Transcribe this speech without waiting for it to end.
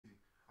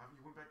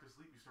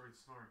sleep, you started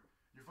snoring.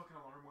 Your fucking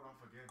alarm went off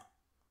again.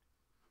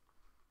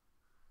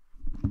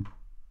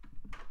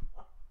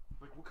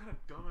 Like, what kind of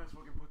dumbass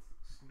fucking puts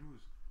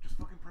snooze? Just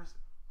fucking press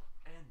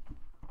N.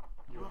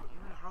 You're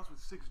in a house with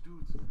 6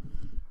 dudes.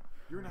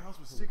 You're in a house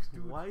with 6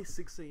 dudes. Why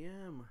 6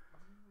 a.m.?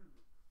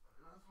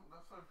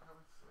 That's what I'm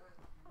having said.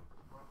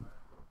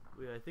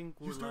 Wait, I think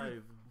we're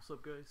live. What's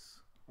up, guys?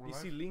 You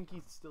see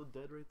Linky still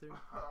dead right there?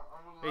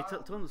 Hey,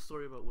 tell them the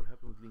story about what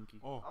happened with Linky.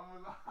 Oh.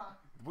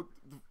 What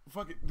the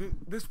fucking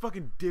this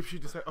fucking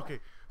dipshit decided. Okay,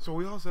 so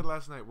we all said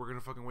last night we're gonna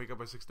fucking wake up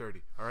at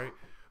 6:30. All right.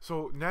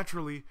 So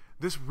naturally,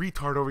 this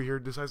retard over here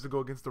decides to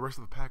go against the rest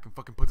of the pack and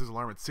fucking puts his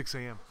alarm at 6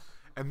 a.m.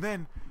 And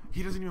then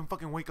he doesn't even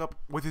fucking wake up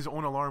with his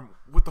own alarm,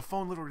 with the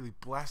phone literally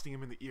blasting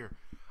him in the ear.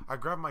 I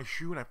grab my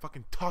shoe and I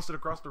fucking toss it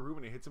across the room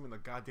and it hits him in the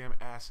goddamn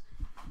ass.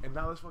 And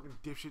now this fucking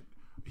dipshit,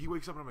 he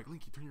wakes up and I'm like,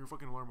 Linky, turn your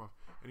fucking alarm off.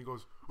 And he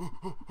goes,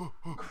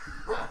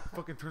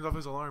 fucking turns off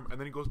his alarm, and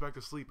then he goes back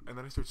to sleep, and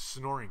then I start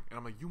snoring, and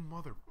I'm like, you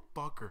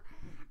motherfucker.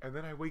 And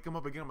then I wake him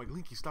up again, I'm like,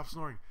 Linky, stop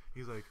snoring.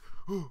 He's like,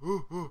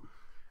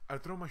 I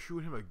throw my shoe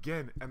at him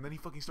again, and then he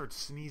fucking starts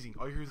sneezing.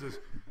 All you hear is this,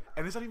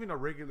 and it's not even a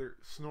regular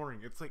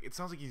snoring. It's like, it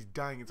sounds like he's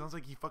dying. It sounds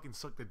like he fucking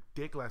sucked a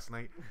dick last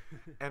night,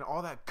 and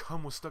all that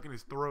cum was stuck in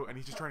his throat, and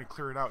he's just trying to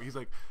clear it out. He's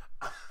like,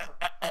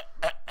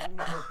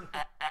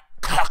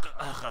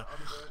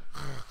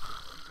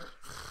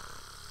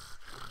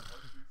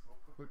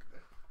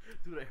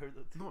 Dude, I heard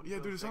that too. No, yeah,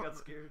 dude, I got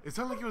scared. It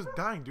sounded like he was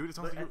dying, dude. It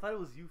sounded like I thought it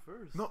was you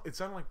first. No, it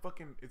sounded like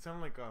fucking. It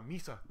sounded like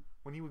Misa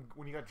when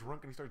he got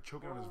drunk and he started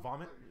choking on his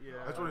vomit.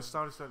 Yeah, that's what it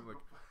sounded like.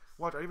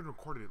 Watch, I even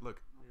recorded it.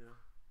 Look. Yeah.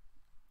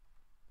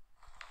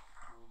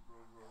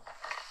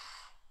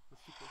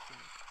 Let's keep listening.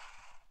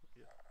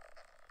 Yeah.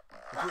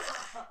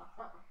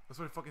 That's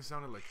what it fucking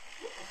sounded like.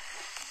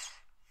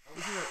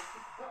 Listen to that.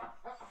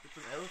 It's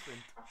an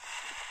elephant.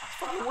 It's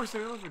fucking worse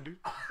than an elephant, dude.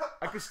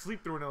 I could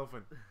sleep through an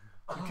elephant.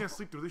 You can't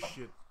sleep through this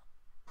shit.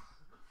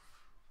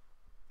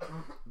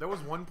 There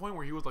was one point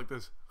where he was like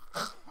this.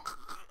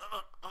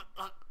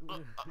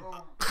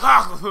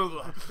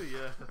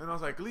 Yeah. And I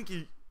was like,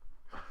 Linky.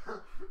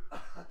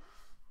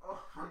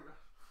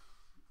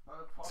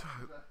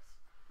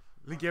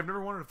 Linky, I've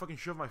never wanted to fucking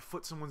shove my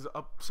foot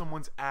up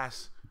someone's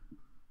ass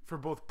for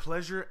both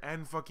pleasure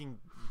and fucking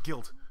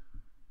guilt.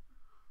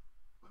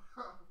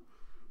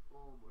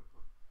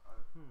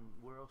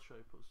 Where else should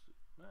I post it?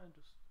 Nah,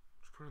 just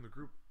put it in the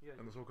group. Yeah.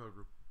 In the SoCal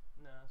group.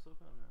 Nah, SoCal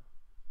no.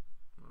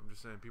 I'm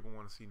just saying, people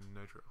want to see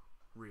Nitro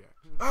react.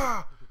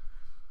 Ah!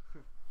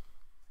 Did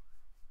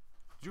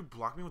you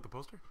block me with the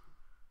poster?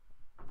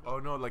 Oh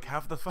no, like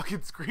half the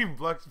fucking screen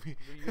blocks me.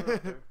 You're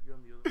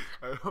on the other.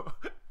 I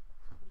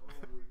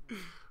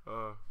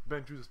know.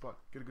 Ben, choose a spot.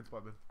 Get a good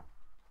spot, Ben.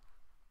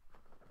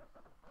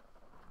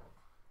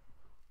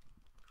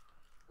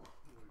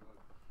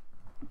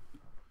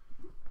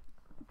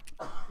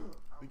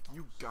 Link,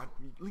 you got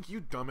me. Link, you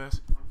dumbass.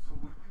 So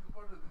we think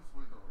about it this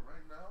way though.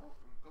 Right now,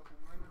 in a couple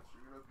minutes,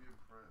 you're gonna be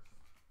impressed.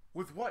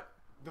 With what?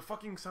 The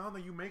fucking sound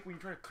that you make when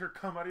you try to clear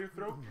cum out of your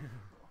throat?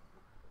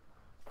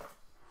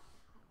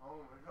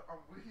 Oh my god, I'm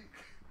weak.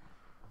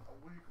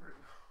 I'm weak right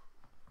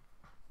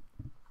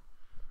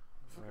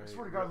now. I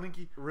swear to God,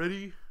 Linky.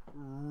 Ready?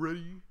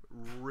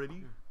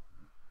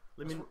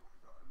 Let me.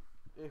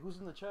 Hey, who's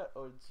in the chat?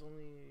 Oh, it's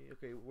only.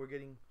 Okay, we're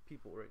getting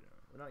people right now.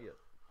 Well, not yet.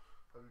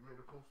 Have you made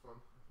a post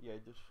on? Yeah, I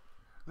just.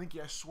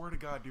 Linky, I swear to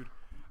God, dude.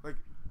 Like,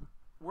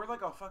 we're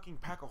like a fucking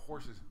pack of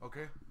horses,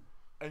 okay?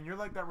 And you're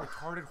like that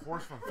retarded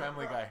horse from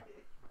Family Guy.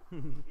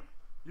 You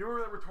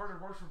remember that retarded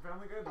horse from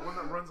Family Guy? The one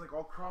that runs like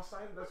all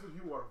cross-sided? That's what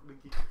you are,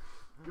 Linky.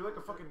 You're like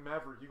a fucking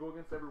maverick. You go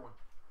against everyone.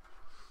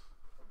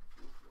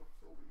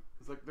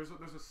 It's like there's a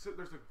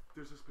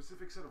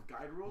specific set of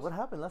guide rules. What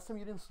happened? Last time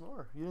you didn't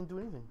snore. You didn't do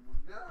anything.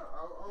 Yeah,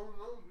 I don't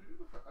know,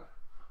 dude. I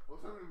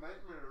was having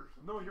nightmares.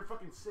 No, you're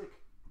fucking sick.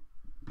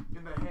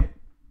 In the head.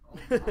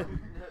 Oh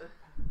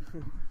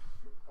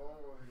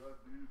my god,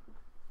 dude.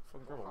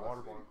 Fucking grab a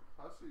water bottle.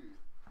 I see.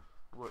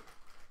 What?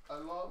 I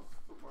lost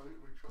my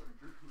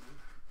charger.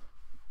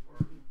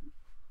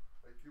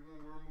 Like even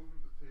when we were moving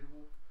the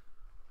table.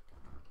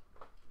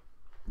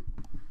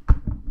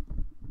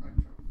 I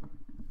can't find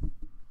it.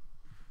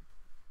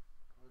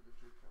 Like the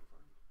chick can't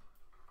find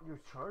it. Your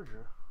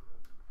charger.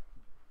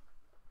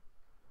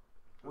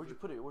 Where'd you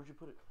put it?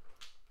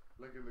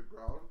 Like in the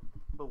ground?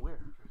 But where?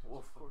 Well,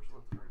 of course.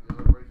 Yeah,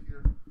 right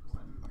here.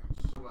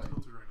 So like,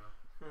 tilted right now.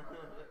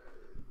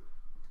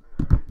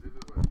 I did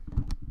it like.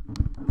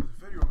 Does it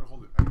fit? You want me to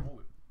hold it? I can hold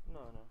it. No.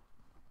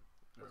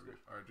 Yeah, okay.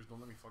 Alright, just don't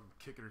let me fucking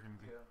kick it or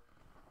anything. Yeah.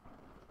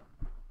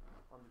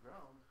 On the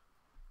ground.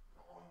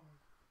 Oh.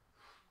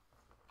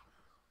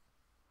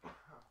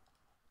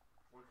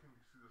 Where can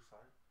you see the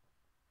side?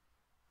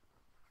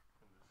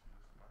 Can you see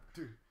the side?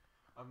 Dude,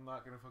 I'm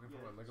not gonna fucking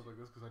put my leg up like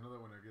this because I know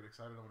that when I get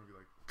excited, I'm gonna be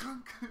like,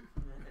 Kunk!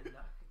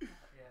 Yeah.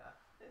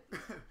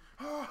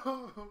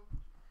 Oh!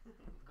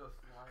 Go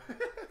flying.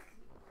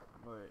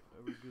 Alright,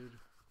 are we good?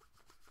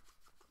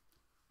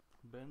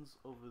 Ben's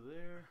over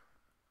there.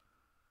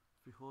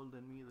 If you hold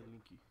then me, the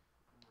Linky.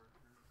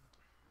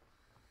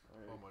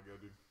 Oh my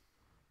god, dude.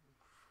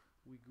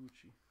 We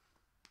Gucci.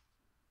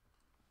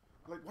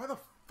 Like, why the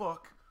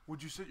fuck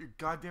would you set your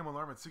goddamn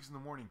alarm at 6 in the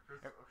morning?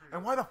 Chris, And, okay,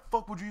 and why the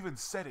fuck would you even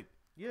set it?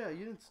 Yeah,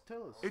 you didn't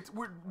tell us. It's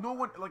we're no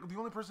one like the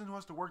only person who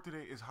has to work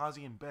today is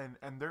Hazi and Ben,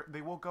 and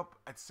they woke up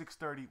at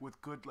 6:30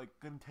 with good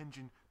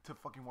intention to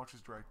fucking watch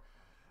us drive.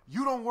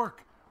 You don't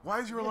work. Why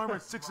is your alarm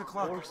at 6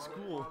 o'clock? Or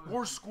school.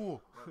 Or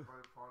school. My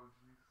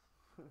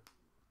apologies.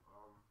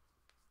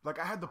 Like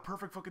I had the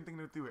perfect fucking thing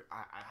to do it.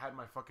 I had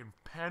my fucking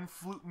pan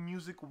flute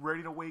music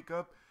ready to wake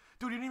up.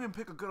 Dude, you didn't even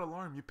pick a good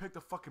alarm. You picked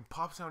a fucking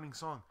pop sounding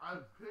song. I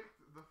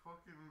picked the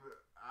fucking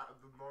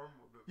the normal.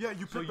 Yeah,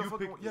 you picked So the you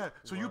fucking picked yeah. it.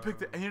 So you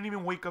picked it and you didn't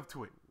even wake up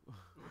to it.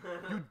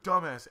 You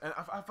dumbass. And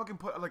I fucking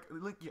put like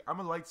yeah, I'm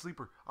a light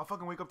sleeper. I'll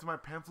fucking wake up to my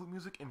pan flute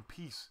music in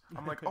peace.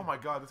 I'm like, oh my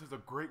god, this is a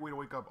great way to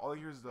wake up. All I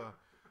hear is the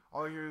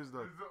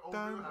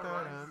dun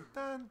dun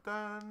dun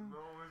dun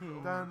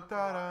dun dun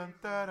dun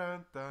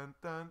dun dun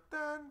dun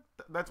dun.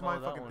 That's my Oh,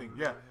 that fucking one. thing.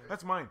 Yeah,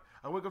 that's mine.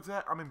 I wake up to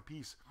that. I'm in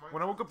peace.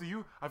 When I woke up to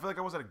you, I feel like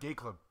I was at a gay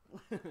club.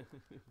 Mine's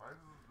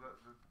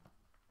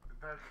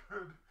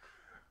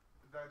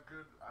that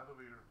good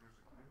elevator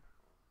music, dude.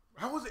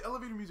 How was it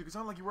elevator music? It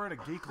sounded like you were at a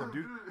gay club,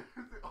 dude.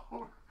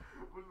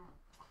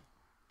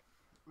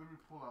 Let me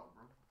pull out,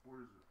 bro.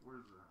 Where is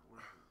it?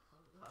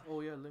 Oh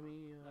yeah, let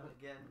me.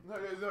 Again. No,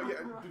 yeah.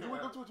 Did you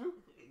wake up to it too?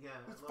 Yeah.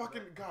 It's a little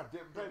fucking bit.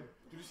 goddamn Ben.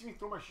 Did you see me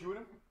throw my shoe at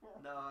him?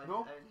 No.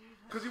 No?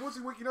 Cause he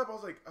wasn't waking up. I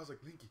was like,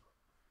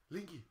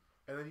 Linky,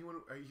 and then he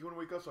wouldn't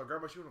wake up. So I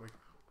grabbed my shoe and I'm like,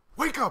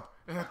 wake up!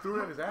 And I threw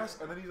it at his ass.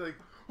 And then he's like,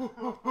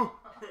 oh.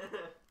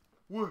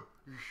 What?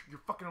 Your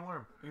fucking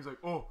alarm. And he's like,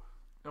 oh.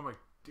 And I'm like,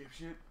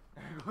 dipshit.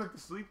 And I go back to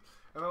sleep.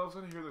 And all of a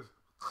sudden I hear this.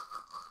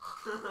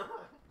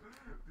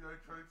 Dude, I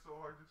tried so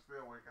hard to stay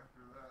awake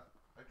after that.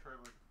 I tried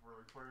for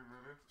 20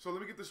 minutes. So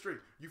let me get this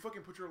straight. You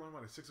fucking put your alarm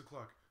on at 6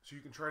 o'clock so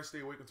you can try to stay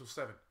awake until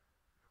 7.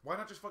 Why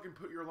not just fucking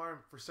put your alarm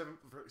for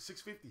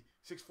 6:50,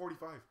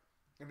 6:45,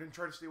 and then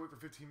try to stay awake for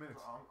 15 minutes?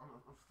 I'm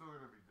still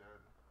gonna be dead.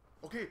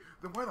 Okay,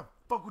 then why the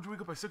fuck would you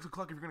wake up at 6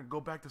 o'clock if you're gonna go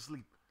back to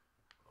sleep?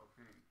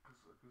 Okay, cause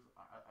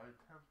I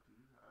attempt, dude.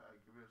 I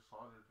give it a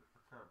solid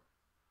attempt.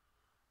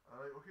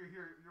 Okay,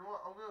 here, you know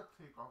what? I'm gonna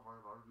take off my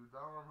alarm, dude.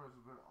 That alarm has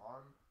been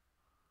on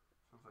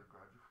since I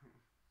graduated.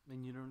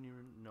 And you don't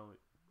even know it.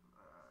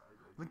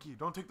 Linky,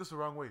 don't take this the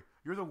wrong way.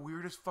 You're the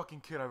weirdest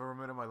fucking kid I've ever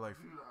met in my life.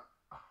 Dude,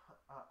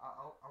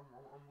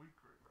 I'm weak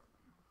right now,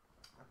 dude.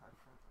 I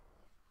tried.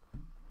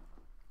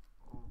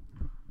 Oh,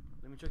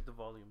 Let me check the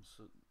volume.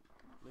 So,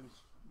 let me.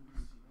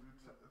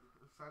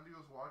 dude, Sandy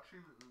was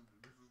watching.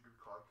 This is good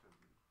content,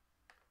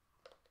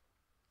 dude.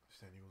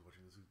 Sandy was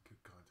watching this good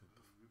content.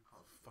 This is good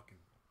content.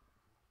 Fucking.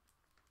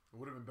 It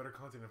would have been better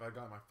content if I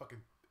got my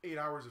fucking 8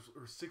 hours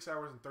or 6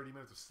 hours and 30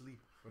 minutes of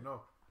sleep. But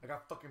no, I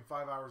got fucking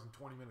 5 hours and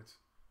 20 minutes.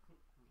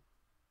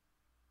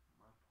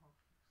 My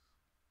apologies.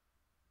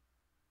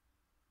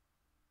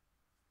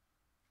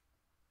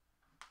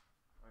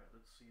 Alright,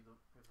 let's see the.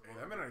 Hey,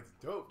 that Mennonite's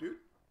dope, dude.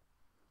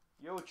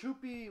 Yo,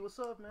 Choopy, what's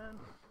up, man?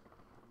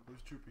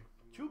 Where's Choopy?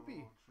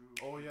 Choopy.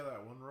 Oh yeah,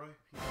 that one Roy.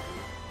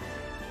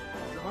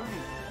 The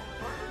homie.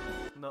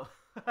 No.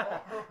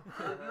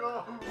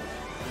 Yo.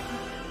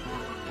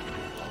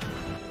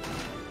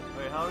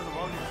 Wait, how are the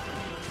volumes?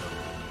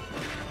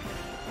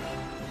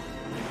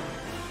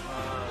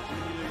 Do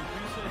you either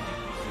increase it or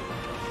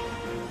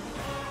decrease it?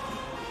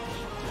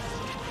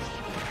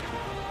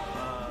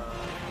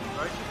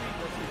 Right, Choopy?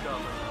 That's your job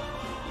right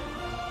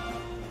now.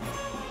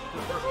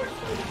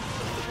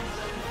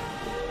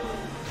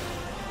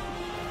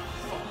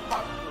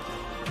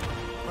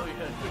 Oh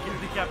yeah, we're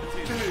getting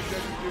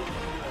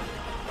decapitated.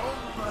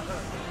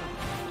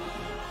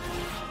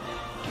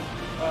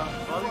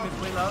 Volume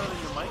is way louder than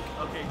your mic?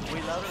 Okay,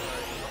 way louder?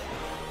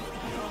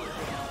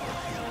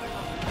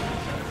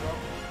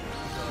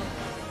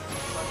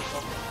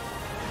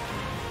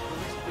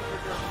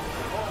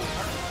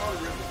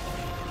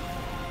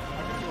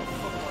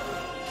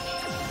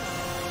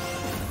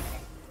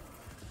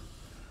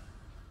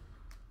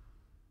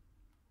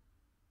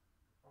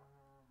 Alright.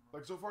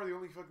 Like so far, the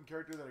only fucking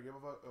character that I give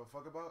a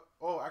fuck about.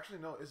 Oh, actually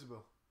no,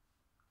 Isabel.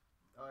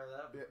 Oh,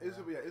 yeah, Yeah,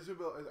 Isabel. Yeah,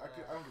 Isabel. I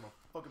don't give a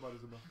fuck about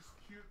Isabel. She's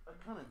cute. I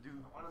kinda do.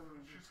 One of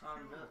them is Tom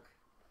Nook.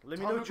 Let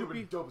me Tom know, Nook would've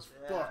been Choopy. dope as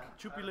Yeah. fuck.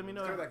 Choopy, let me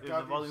know Instead of if that the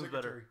goddamn volume's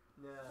secretary. better.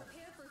 Yeah.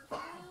 Prepare for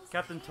trials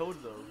Captain and Toad,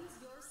 though. use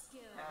your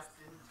skills.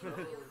 Captain Take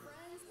Toad. your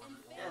friends and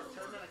Yeah, family Toad's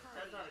to not the a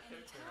party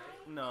character,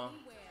 right? anytime, No.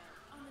 anywhere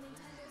on the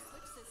Nintendo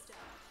Switch system.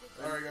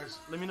 All right, guys.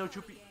 Let me know,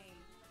 Choopy.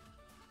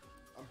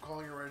 I'm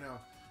calling it right now.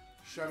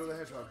 Shadow the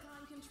Hedgehog.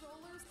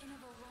 Controllers in a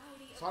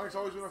variety of Sonic's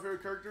always been my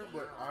favorite character,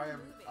 but I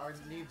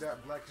need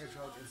that black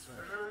hedgehog They're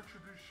instrument. gonna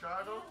introduce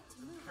Shadow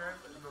and Ken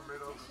in the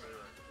middle of the day,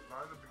 right?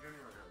 Not in the beginning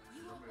or You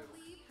in the won't middle.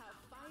 believe how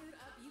fired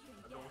up you can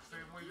And get. the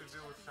same way they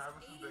did with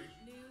Samus and 80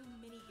 Daisy. new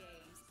mini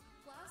games.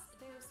 Plus,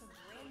 there are some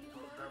brand new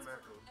Oh, modes damn for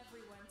echoes.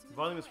 everyone to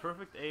Volume is enjoy.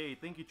 perfect. Hey,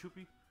 thank you,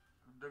 Choopy.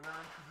 They're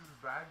gonna introduce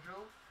Banjo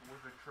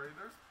with the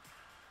trailer in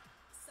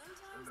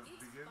Sometimes the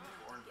it's beginning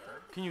fun or in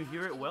to 10. Can you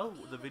hear it well?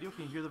 The video?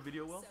 Can you hear the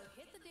video well? So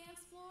hit the dance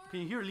floor Can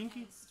you hear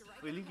Linky? and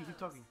strike Wait, a Linky, keep pose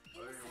talking. in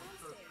Hey, the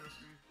what's up, soundstage.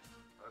 Trippy?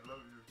 I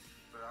love you,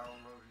 but I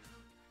don't love you.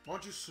 Why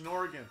don't you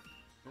snore again?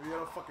 Maybe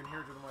that'll fucking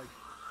hear to the mic.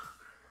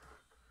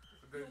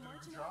 They You're did a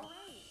marching good job. on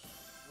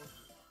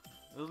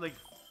great. It was like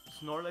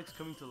Snorlax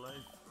coming to life.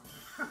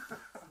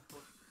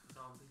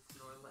 Zombie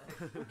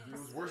Snorlax. It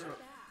was worse than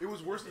it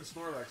was worse than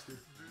Snorlax, dude.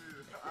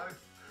 Dude, I'm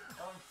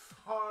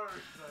sorry.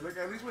 Like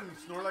at least when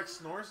Snorlax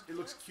snores, it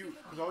looks cute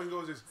because all he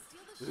goes is.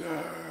 Steal the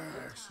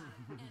Yes.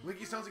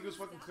 Linky sounds like he was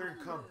fucking clearing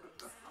cum.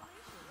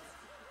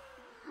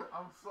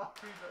 I'm sorry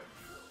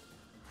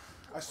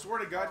that I swear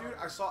to God, dude,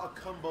 I saw a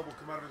cum bubble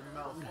come out of his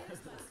mouth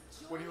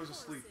when he was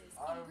asleep.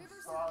 I'm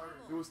sorry.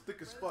 It was thick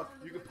as fuck.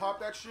 You could pop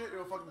that shit,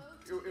 it'll fucking,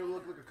 it'll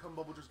look like a cum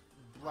bubble just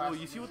Oh,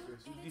 blast. you see what?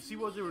 You see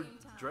what they were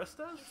dressed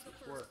as?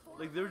 What?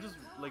 Like they were just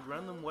like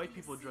random white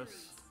people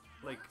dressed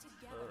like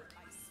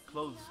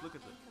clothes. Look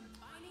at that.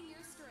 Combining your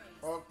strengths.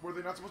 Oh, were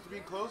they not supposed to be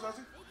in clothes,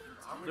 Ozzy?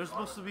 They're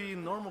supposed to be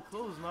normal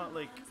clothes, not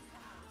like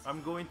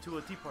I'm going to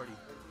a tea party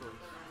clothes.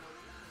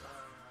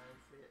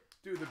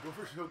 Dude, the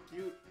gophers so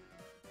cute.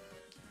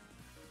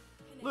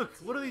 Look,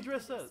 what are they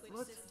dressed as?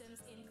 What?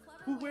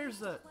 Who wears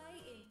that?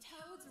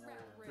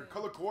 They're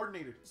color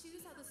coordinated.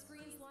 Choose how the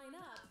screens line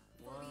up.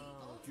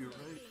 Wow, you're right.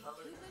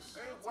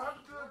 Hey, what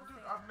happened to that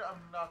dude?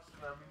 I'm not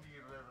slamming the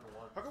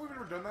 11-1. How come we've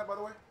never done that, by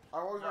the way? I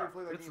always wanted to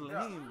play that It's game.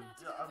 lame.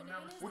 Yeah, I've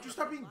never. Would you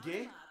stop being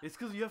gay? It's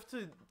because you have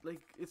to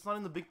like. It's not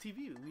in the big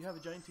TV. We have a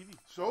giant TV.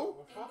 So?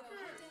 Well, fuck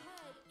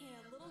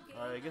it.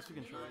 Alright, I guess we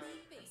can try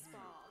it.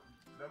 Baseball.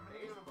 Let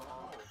me get a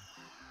ball.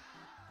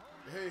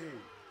 Hey, hey.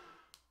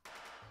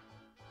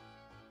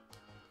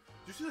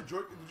 Did you see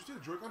the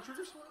Joy-Con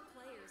triggers?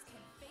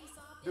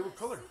 They were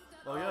colored.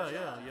 Oh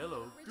yeah,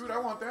 yellow. Dude, I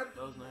want that.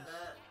 That was nice.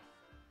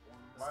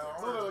 My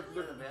No, arm.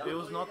 It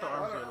was not the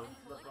arms yellow.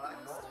 The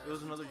black one. It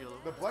was another yellow.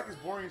 The black is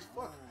boring as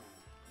fuck.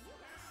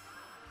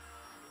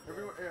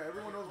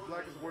 Everyone knows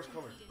black is the worst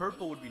color.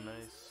 Purple would be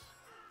nice.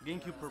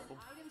 GameCube purple.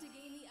 Item to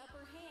gain the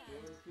upper hand.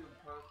 GameCube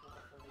purple.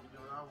 Yeah,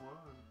 that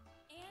was.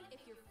 And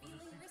if you're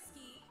feeling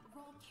risky,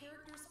 roll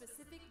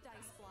character-specific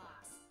dice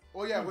blocks.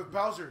 Oh yeah, with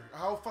Bowser.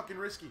 How fucking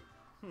risky.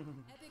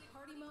 Epic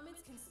party moments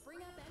can spring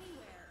up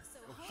anywhere, so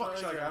Oh, head fuck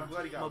Shy Guy. I'm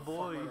glad he got My fucked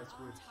boy. by that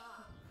squid.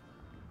 top.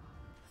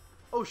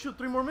 Oh shoot,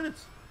 3 more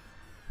minutes.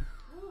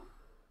 Bro,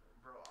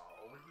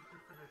 when you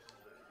can finish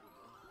this.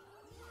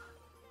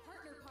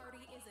 Partner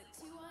party is a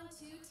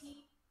 2-on-2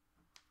 team.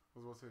 I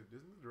was about to say,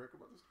 isn't the direct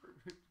about this story?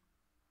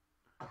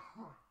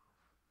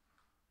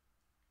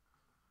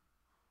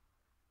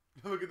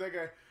 Look at that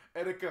guy,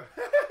 Erika.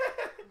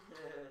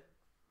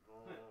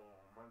 Oh,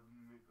 my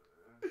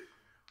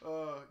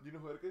You know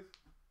who Erika is?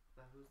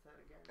 Who's that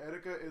again?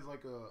 Erika is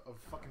like a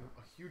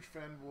huge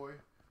fanboy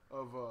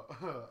of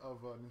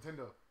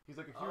Nintendo. He's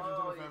like a huge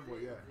Nintendo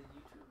fanboy. Yeah.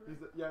 He's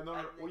the,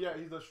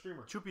 he's a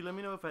streamer. Choopy, let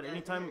me know if at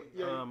any time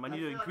yeah, I need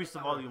to increase the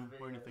volume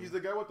or anything. He's the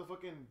guy with the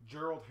fucking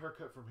Gerald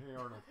haircut from Hey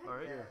Arnold.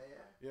 Alright.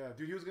 Yeah,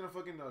 dude, he was gonna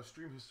fucking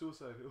stream his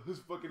suicide. It was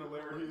fucking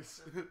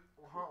hilarious.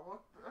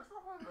 What? That's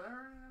not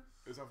hilarious.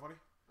 Is that funny?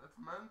 That's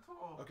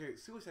mental. Okay,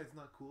 suicide's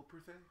not cool per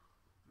se.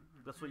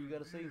 That's what you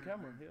gotta say in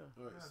camera, yeah.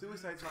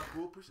 Suicide's not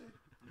cool per se.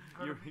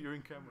 You're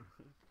in camera.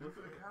 Do it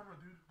for the camera,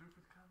 dude. Do it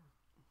for the camera.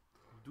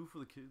 Do for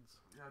the kids.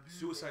 Yeah, dude.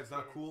 Suicide's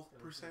not cool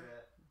per se.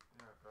 Yeah,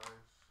 guys.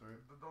 Alright.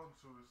 Don't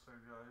suicide,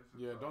 guys. It's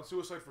Yeah, don't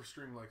suicide for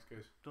stream likes,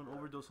 guys. Don't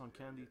overdose on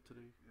candy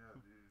today. Yeah,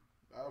 dude.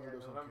 I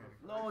overdose on November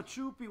candy. No,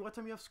 Choopy, what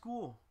time you have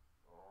school?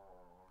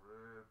 Oh,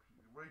 rip.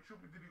 Wait,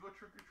 Choopy, did you go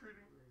trick or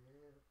treating?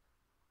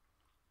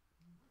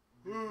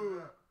 Le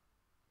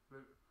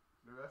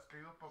hubieras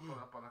caído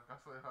para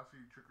casa de Hasi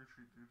trick or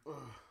treat, dude.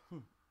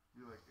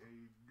 Be like,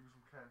 hey, give me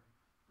some candy.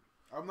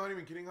 I'm not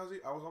even kidding, Ozzy.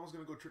 I was almost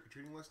gonna go trick or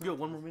treating last night. Yo,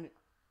 1 more minute.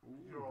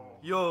 Yo.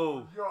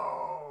 Yo.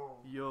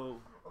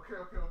 Yo. Okay.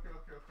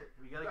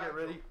 We gotta get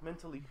ready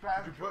mentally.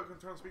 Bad Did you joke.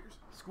 turn on speakers?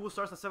 School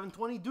starts at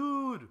 7:20,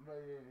 dude. No,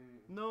 yeah.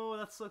 No,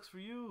 that sucks for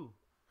you.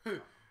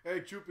 Hey,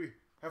 Choopy,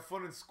 have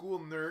fun in school,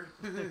 nerd.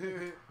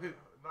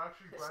 No,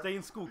 actually, Stay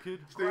in school, kid.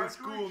 Stay in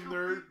school,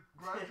 nerd.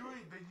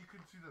 Graduate, then you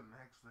can see the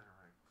next there,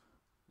 right?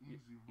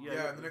 Easy. Yeah.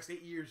 Yeah, in the next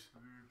 8 years.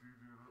 Dude.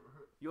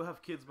 You'll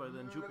have kids by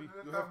then, Choopy.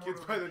 You'll have kids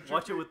by then.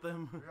 Watch it Choopy. with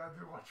them. Yeah,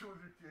 dude, watch it with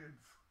your kids.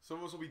 Some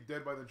of us will be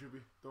dead by then,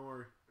 Choopy. Don't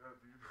worry. Yeah,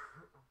 dude.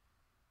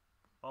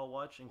 I'll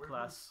watch in Wait,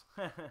 class.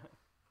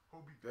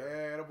 Hobie dead.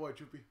 Yeah, that boy,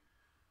 Choopy.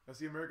 That's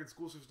the American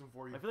school system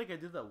for you. I feel like I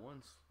did that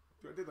once.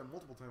 Dude, I did that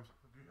multiple times.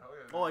 Dude, hell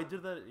yeah. Oh, I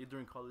did that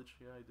during college.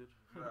 Yeah, I did.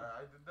 Yeah,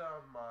 I did that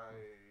on my.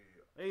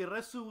 Hey,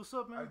 Resu, what's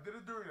up, I man? did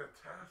it during a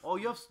test. Oh,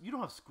 you don't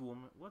have school,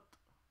 man. What?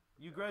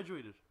 You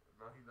graduated.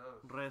 No, he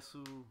does.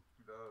 Resu.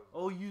 He does.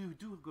 Oh, you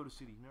do go to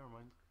city. Never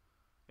mind.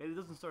 Hey, it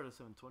doesn't start at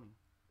 7:20.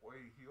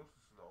 Wait, he goes to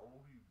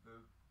snow. He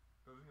does.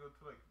 Doesn't he go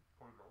to like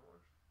Point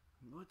Knowledge?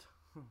 What?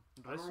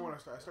 I remember when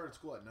Resu? I started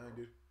school at 9,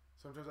 dude.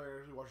 Sometimes I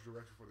actually watch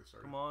directions before they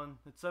start. Come on.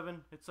 It's 7.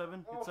 It's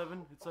 7. It's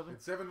 7. It's 7.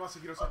 It's 7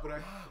 Masahiro Sakurai.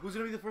 Who's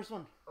gonna be the first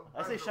one?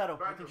 I say Shadow.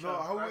 I think No,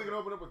 Shadow. how are we gonna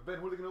open up with Ben?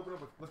 Who are they gonna open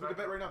up with? Let's make a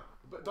bet right now.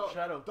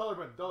 Shadow. Dollar,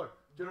 Ben. Dollar.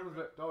 Gentleman's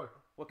bet. Dollar.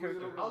 What Who's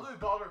character? gonna I'll do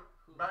dollar.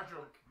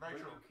 Banjo.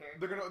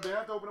 Nitro. They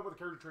have to open up with a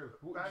character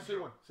trailer. Say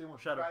one. Say one.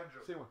 Shadow. Banjo.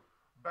 Say one.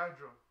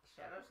 Banjo.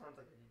 Shadow sounds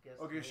like a good guess.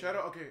 Okay, to me. Shadow.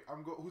 Okay,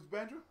 who's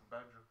Banjo?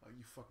 Banjo. Oh,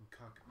 you fucking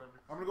cuck. Remember?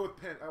 I'm gonna go with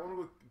Pen. I wanna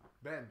go with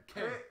Ben.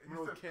 Ken. Hey, I'm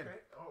gonna go with you said Ken.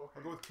 Ken? Oh, okay.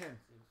 I'll go with Ken.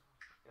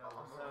 Yo,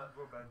 what's up?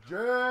 Go Banjo.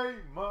 Jay,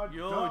 my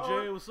Yo, dog.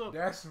 Jay, what's up?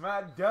 That's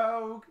my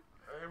dog.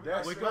 Hey, we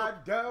That's Wake my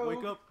up. dog.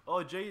 Wake up.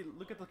 Oh, Jay,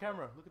 look at the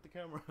camera. Look at the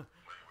camera.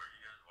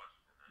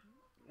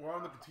 We're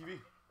on the TV.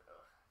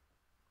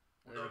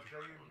 Yo, Jay,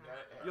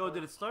 yeah. Yo,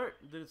 did it start?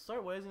 Did it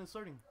start? Why isn't it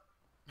starting?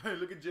 Hey,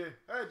 look at Jay.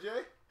 Hey,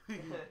 Jay.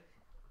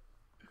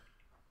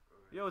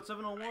 Yo, it's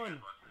 7:01. Hey,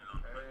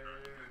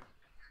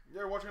 Yeah,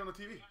 we're watching on the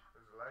TV. is it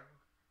lagging?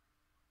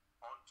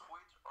 On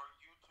Twitch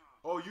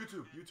or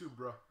YouTube? Oh, YouTube,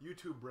 bro.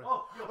 YouTube, bro.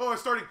 Oh, yo. Oh,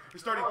 it's starting.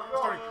 It's starting. It's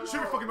starting. Shut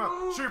your fucking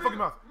mouth. Shut your fucking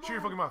mouth. Shut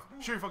your fucking mouth.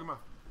 Shut your fucking mouth.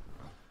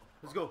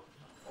 Let's go.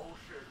 Oh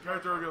shit.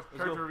 Character reveal. Let's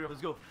Character go. reveal.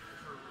 Let's go. Oh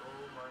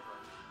my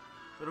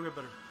god. It'll get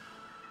better.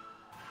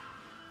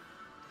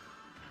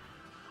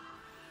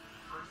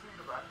 First thing in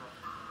the background.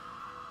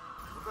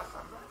 Was that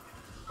sunlight?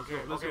 Okay,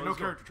 let's okay. go, No let's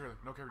go. character trailer.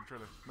 No character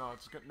trailer. No,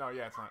 it's good. No,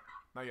 yeah, it's not.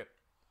 Not yet.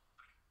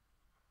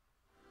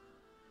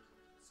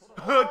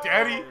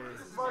 Daddy.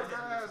 My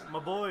dad. My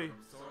boy.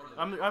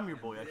 I'm your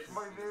boy, actually.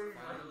 My name.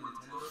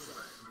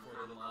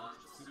 Before the launch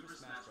of Super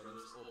Smash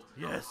Bros. Ultimate.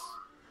 Yes.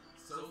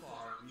 So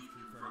far, we've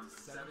confirmed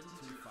 72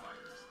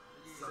 fighters.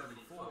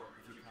 74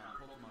 if you count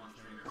Pokemon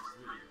Training Plus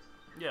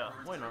 3. Yeah,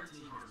 why not? Our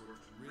team has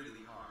worked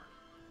really hard.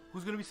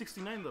 Who's gonna be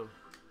 69 though?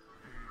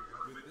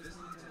 With this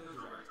Nintendo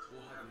Direct,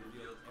 we'll have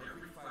revealed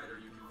every fighter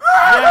you can.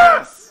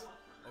 Yes.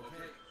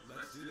 Okay,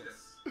 let's do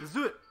this. Let's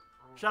do it.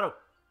 Shadow.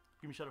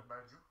 Give me Shadow.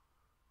 Banjo.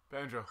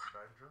 Banjo.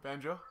 Banjo.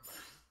 Banjo.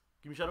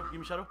 Give me Shadow. Give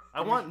me Shadow.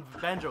 I want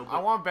Banjo. I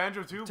But want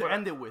Banjo too, to but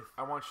end it with.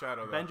 I want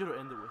Shadow though. Banjo to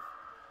end it with.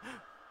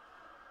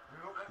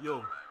 You know,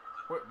 Yo.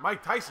 Wait,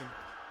 Mike Tyson.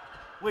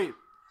 Wait.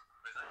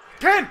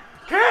 Ken.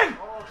 Ken.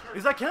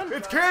 Is that Ken?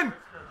 It's Ken.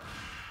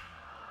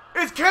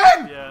 It's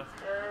Ken. Yeah.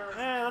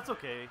 Eh, that's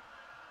okay.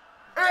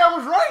 Hey, I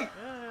was right.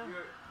 Yeah, yeah.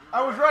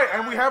 I was right,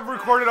 and we have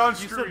recorded on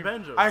You stream. said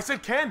Banjo. I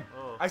said Ken.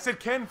 Oh. I said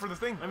Ken for the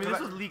thing. I mean, this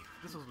was leaked.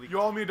 This was leaked. You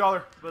owe me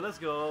 $1. But let's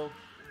go.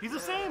 He's the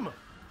same.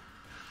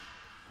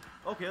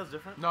 Okay, that's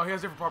different. No, he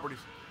has different properties.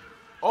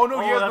 Oh no,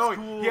 Oh, he has that's no.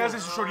 cool. He has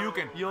his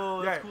Shoryuken.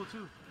 Yo, that's Yeah. cool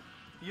too.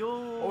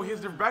 Yo. Oh, he has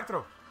different back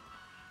throw.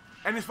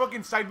 And his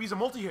fucking side B's a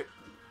multi-hit.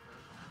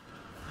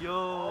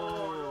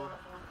 Yo.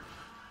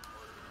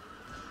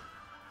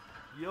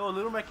 Yo,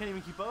 Little Mac can't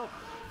even keep up.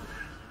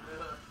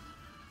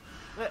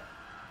 Eh.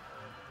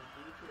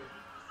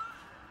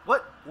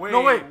 What? Wait,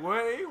 No, wait.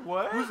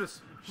 what? Who's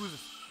this? Who's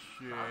this?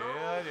 Shit,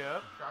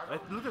 yep.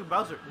 Look at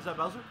Bowser. Is that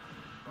Bowser?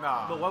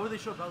 Nah. But why would they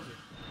show Bowser?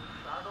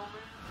 Shadow man.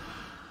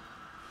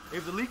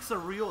 If the leaks are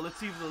real, let's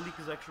see if the leak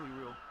is actually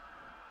real.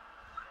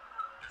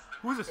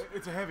 Who is this?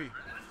 It's a heavy.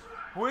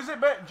 Who is it,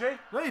 Jay?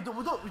 Hey,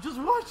 don't just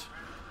watch.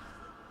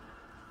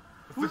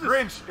 It's Who's the this?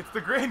 Grinch. It's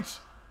the Grinch.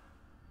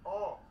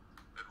 Oh.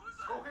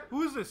 Okay.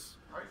 Who is this?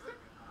 Isaac.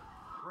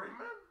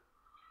 Rayman.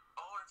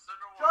 Oh, it's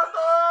Shut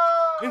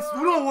up.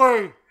 It's no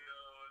way.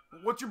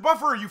 What's your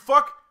buffer, you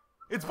fuck?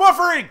 It's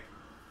buffering.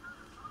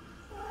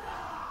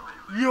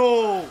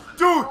 Yo,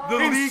 Dude, The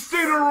leaks-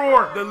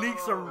 Incineroar. the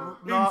leaks are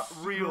not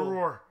real.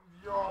 Incineroar.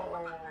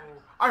 Yo.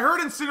 I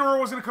heard Incineroar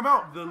was gonna come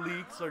out. The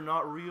leaks are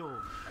not real.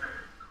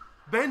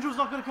 Banjo's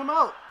not gonna come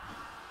out.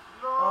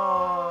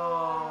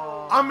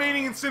 I'm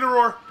maining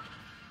Incineroar.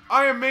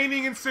 I am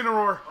maining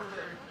Incineroar.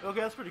 Okay,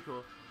 that's pretty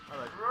cool. I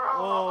like it. Bro,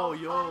 Oh, I'm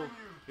yo. telling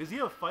you. Is he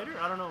a fighter?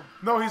 I don't know.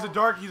 No, he's a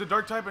dark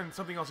type and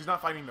something else. He's not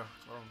fighting though.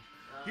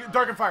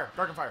 Dark and fire.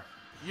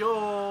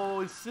 Yo,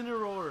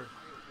 Incineroar.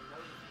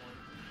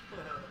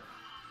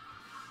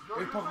 Yo, Hey,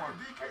 he was Pokemon. like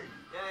a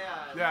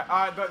DK.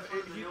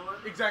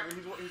 Yeah, exactly.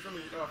 He's from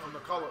the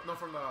color, no,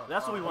 from the.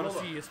 That's what we want to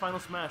Alola. see. His final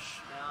smash.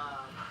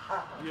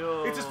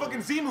 Yo. It's his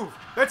fucking Z move.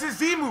 That's his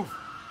Z move.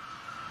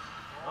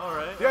 All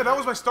right. Yeah, that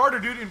was my starter,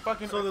 dude. In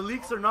fucking. So the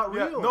leaks are not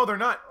yeah, real. no, they're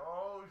not.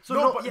 Oh, So no,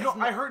 no, but yes, no,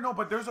 no. I heard no,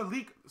 but there's a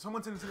leak.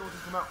 Someone said Incineroar was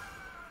gonna come out.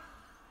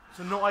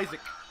 So no Isaac.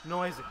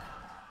 No Isaac.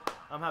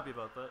 I'm happy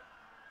about that.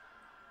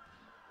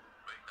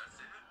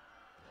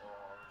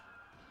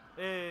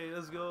 Hey,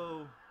 let's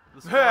go.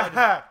 The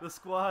squad. The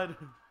squad.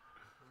 shit.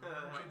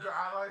 Your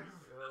allies.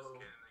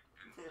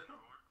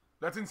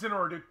 That's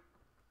Incineroar, dude.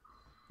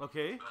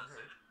 Okay.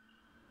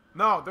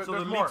 No, So there's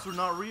the more. leaks were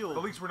not real. The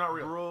leaks were not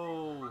real.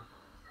 Bro.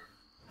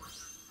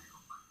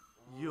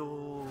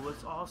 Yo,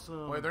 that's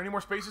awesome. Wait, are there any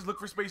more spaces? Look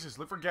for spaces.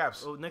 Look for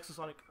gaps. Oh, next to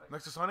Sonic.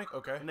 Next to Sonic?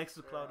 Okay. Next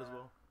to Cloud as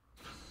well.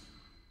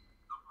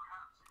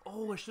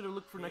 Oh, I should have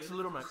looked for next to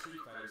Little Mac. Street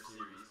Fighter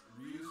series,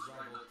 Ryu's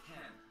rival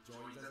Ken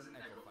joins as an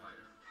Echo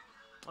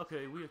Fighter.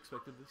 Okay, we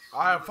expected this.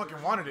 I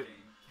fucking wanted it.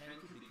 Ken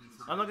could be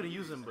considered I'm not gonna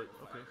use him, but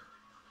okay.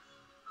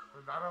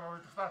 Nada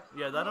más está.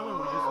 Yeah, that one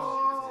we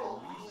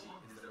use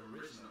Luigi is the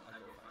original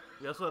Echo Fighter.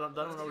 him. Yeah, that's what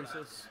that one already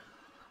says.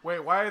 Wait,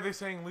 why are they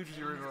saying Luigi's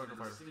the original Echo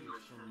Fighter?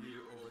 Distinguished from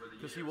Ryu over the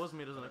Because he years. was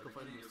made as an Echo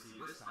What Fighter. you see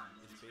this time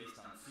is based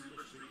on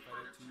Super Street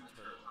Fighter 2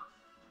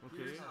 Turbo.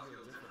 Okay. Here's how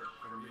he'll differ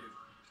from Ryu.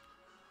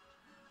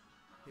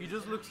 He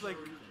just looks like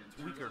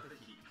weaker.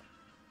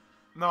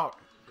 No.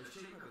 The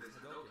shape of his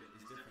Hadouken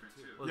is different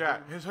too. Well, Yeah,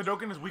 his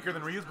Hadouken is weaker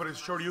than Ryu's, but his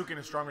Shoryuken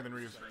is stronger than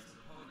Ryu's.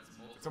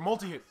 It's a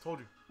multi-hit. Told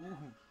you.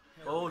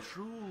 Oh,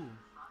 true.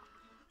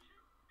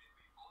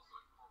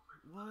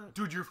 What?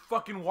 Dude, your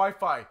fucking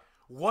Wi-Fi.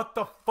 What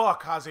the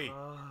fuck, Hazi?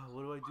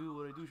 What do I do?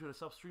 What do I do? Should I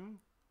stop streaming?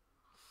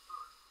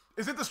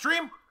 Is it the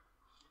stream?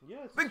 Yeah.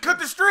 Then cut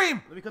the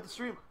stream. Let me cut the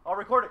stream. I'll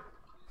record it.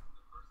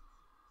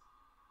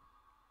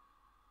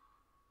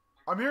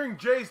 I'm hearing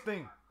Jay's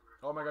thing.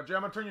 Oh my god, Jay,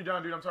 I'm gonna turn you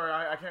down, dude. I'm sorry.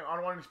 I can't. I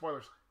don't want any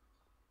spoilers.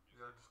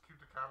 Yeah, just keep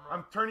the camera.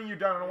 I'm turning you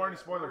down. I don't want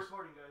any spoilers.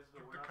 We're recording, guys.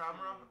 Keep the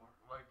camera.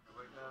 Like.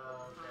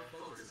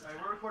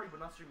 We're recording, but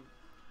not streaming.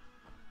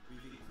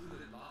 We've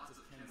included lots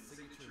of Ken's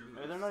signature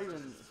moves. They're not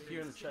even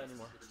here in the chat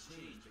anymore.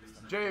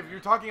 Jay, if you're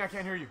talking, I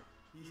can't hear you.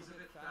 He's a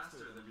bit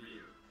faster than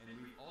Ryu, and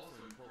we've also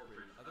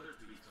incorporated other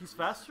tweaks. He's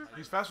faster?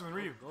 He's faster than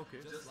Ryu. Okay.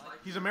 Just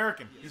like He's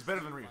American. He's better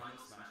than Ryu. final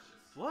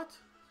smashes. What?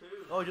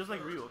 Oh, just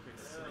like Ryu. Okay.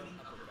 Spinning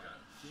uppercut,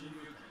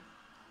 Shinryu.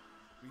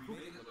 We've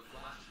made it look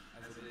flashy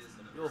as it is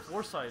in the Yo,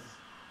 four side.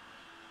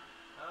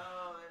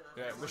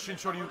 Yeah, the Shin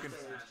Shoryuken.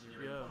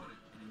 Yeah.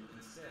 and you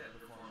instead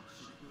perform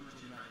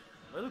Shikuji Nai.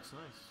 That looks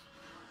nice.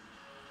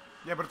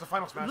 Yeah, but it's a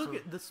final smash. Look so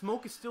at the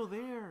smoke is still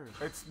there.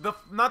 it's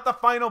not the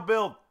final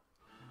build.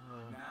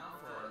 Now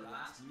for our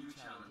last new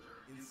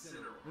challenger,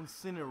 Incineroar.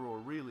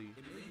 Incineroar, really.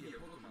 It may be a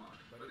Pokemon,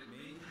 but it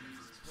mainly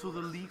uses So the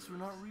leaks were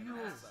not real.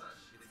 As such,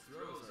 its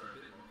throws are a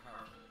bit more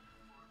powerful.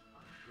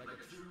 Like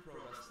a true pro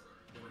wrestler,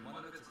 when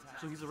one of its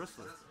attacks So he's a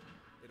wrestler.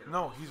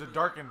 No, he's a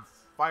dark and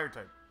fire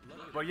type.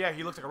 But yeah,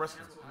 he looks like a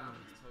wrestler.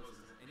 these poses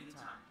at any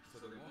time,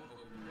 so they won't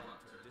open you up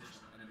to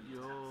additional enemy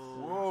Yo.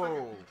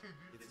 Whoa.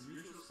 Its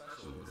neutral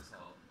special was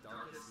called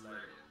Darkest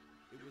Lariat.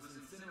 It was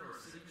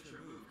Incineroar's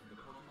signature move in the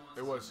Pokemon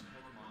It was. and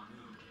Pokemon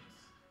Moon games.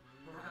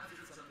 Perhaps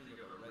it's something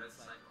of a red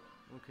cycle.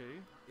 Okay.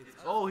 It's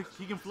Oh,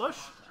 he can flush?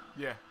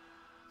 Yeah.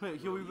 Wait,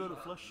 here we go to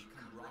flush.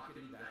 come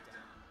rocketing back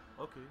down.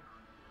 Okay.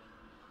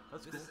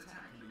 That's cool. This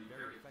attack can be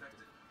very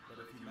effective, but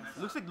if you mess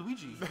Looks like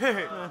Luigi. up, so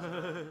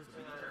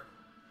be careful.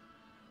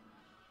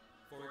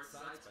 For its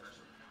side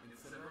special,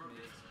 Incineroar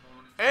makes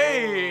opponents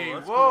Hey, Oh,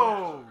 that's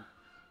whoa.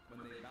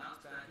 when they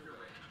bounce back your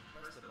way,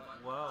 press the button.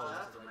 Wow.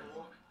 At the right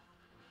moment.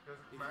 Because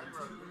If man,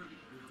 you're too greedy,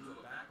 you'll do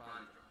a back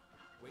body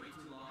throw. Wait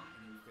too long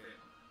and you fail.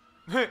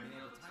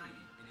 Nail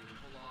tiny and you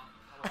pull off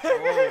a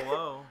powerful. Oh,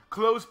 wow.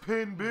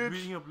 Clothespin, bitch.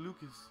 Beating up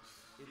Lucas.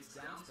 Its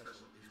down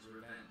special is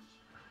revenge.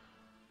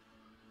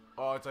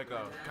 Oh, it's like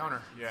a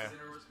counter. Yeah.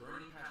 Incineroar's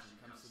burning passion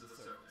comes to the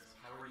surface,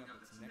 powering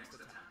up its next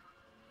attack.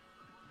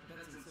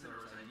 That's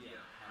Incineroar's idea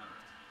of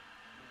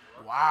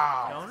counterattack.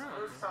 Wow. Counter?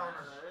 First Okay.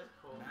 counter, that is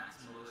cool. Max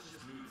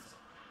Malicious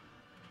Moonsault.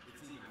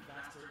 It's even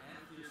faster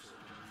and fiercer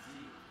than the Z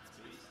with its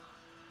base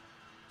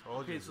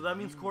on. Okay, so that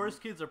means chorus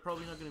kids are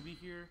probably not gonna be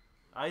here.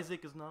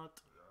 Isaac is not.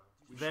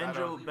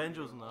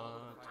 Banjo's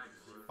not.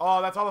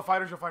 Oh, that's all the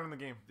fighters you'll find in the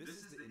game. This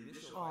is the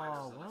initial Oh,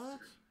 fighter what?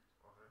 selection.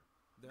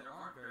 There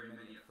aren't very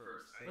many at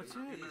first. That's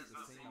but it. is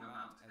the same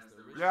amount as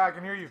the original Yeah, I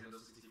can hear you. Nintendo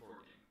 64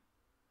 game.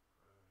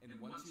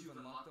 And once you've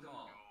unlocked them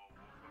all,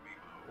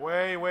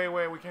 Wait.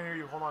 We can't hear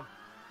you. Hold on.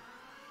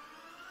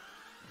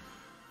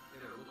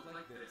 it'll look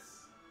like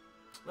this.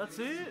 That's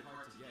It isn't it?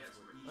 hard to guess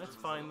where each That's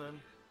one's fine located,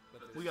 then.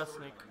 but they're We got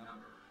sorted Snake. by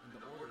number in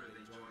the order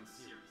they joined the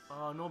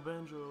series. No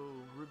Banjo.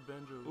 Rip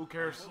Banjo. Who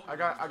cares? I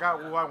got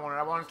what I wanted.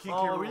 I wanted King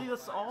Oh, K. really?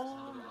 That's all?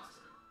 On the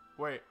roster.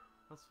 Wait.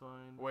 That's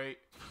fine. Wait.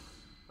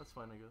 That's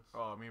fine, I guess.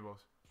 Oh, amiibos.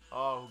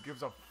 Oh, who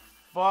gives a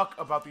fuck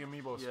about the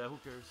amiibos? Yeah, who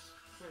cares?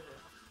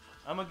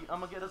 I'm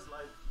gonna get us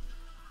live.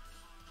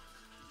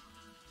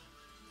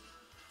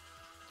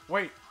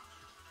 Wait.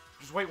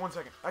 Just wait 1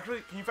 second.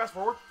 Actually, can you fast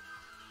forward?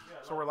 Yeah,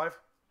 So we're live?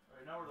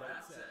 Alright, now we're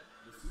That said,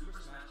 the Super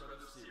Smash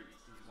Bros.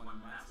 Series is one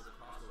massive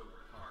crossover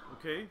card,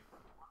 Okay.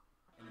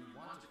 and we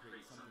want to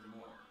create something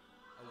more.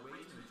 A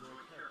way to enjoy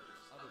characters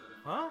other than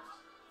Huh?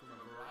 from a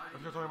variety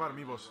Let's go talking about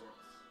amiibos. of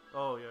worlds.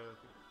 Oh, yeah.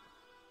 Okay.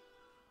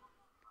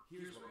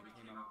 Here's what we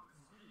came up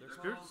with. They're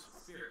Spirits?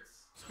 called Spirits.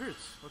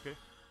 Spirits. Okay.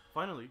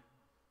 Finally.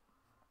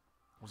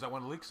 Was that one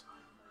of the leaks?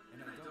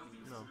 And I don't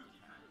mean No. spooky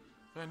kind.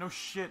 Yeah, no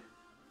shit.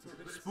 To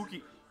put it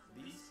Spooky.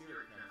 simply, these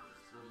spirit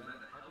characters will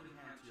lend a helping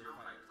hand to your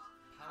fighters,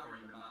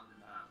 powering them out in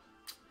battle.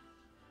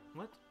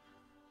 What?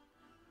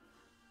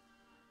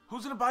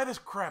 Who's gonna buy this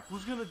crap?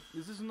 Who's gonna?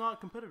 Is this not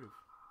competitive?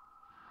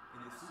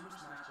 In the Super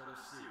Smash Bros.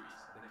 Series,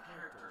 the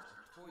characters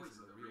are toys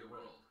in the real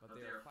world, but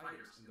they are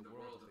fighters in the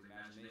world of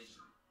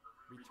imagination.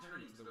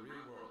 Returning to the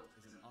real world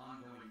is an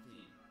ongoing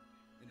theme.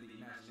 In the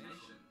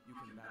imagination, you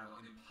can battle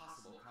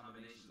impossible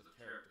combinations of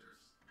characters.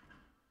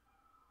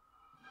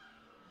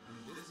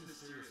 In this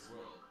mysterious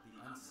world, the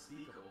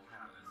unspeakable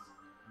happens.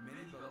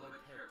 Many beloved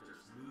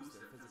characters lose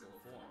their physical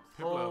forms.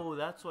 Oh,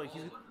 that's why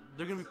he's.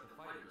 They're gonna be. The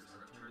fighters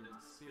are turned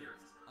into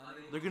spirits.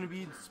 unable They're gonna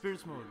be in to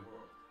spirits return mode. to the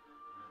world.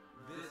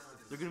 This is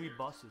the They're gonna be spirit.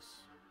 bosses.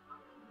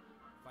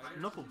 Fighters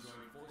Knuckles. can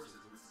join forces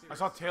with I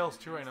saw spirits Tails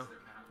too right now.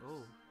 against their captors.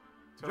 Oh.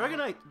 Tails-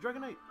 Dragonite!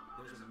 Dragonite!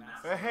 There's a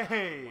massive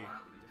Hey!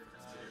 wildly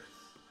different spirits.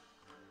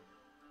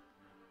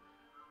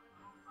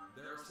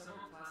 There are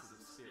several classes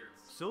of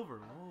spirits. Silver.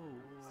 Oh.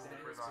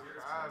 Standard Wait,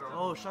 spirits I are don't-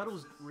 Oh,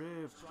 Shadow's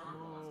ripped. stronger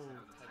ones No.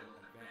 have the title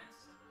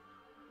advanced.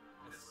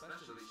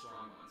 Especially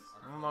strong ones are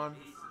Hold on.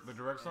 The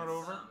direct's not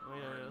over. Oh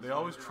yeah, They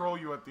always troll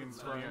you at the end.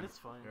 It's fine. It's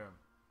fine. Yeah.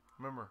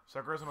 Remember,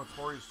 Sakura's a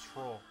notorious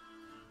troll.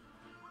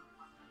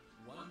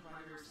 One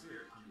primary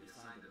spirit can be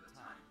assigned at a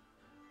time.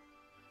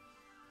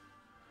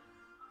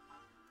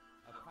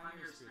 A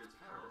primary spirit's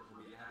power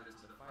will be added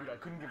to the fighter. Dude, I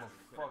couldn't give a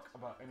fuck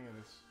about any of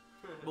this.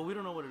 But we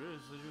don't know what it is.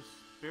 They're just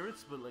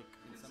spirits, but like,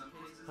 In some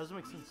cases, how does it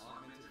make these sense?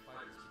 augmented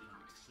fighters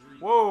become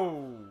extremely.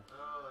 Whoa!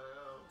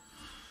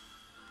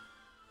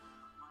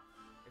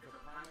 If a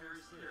primary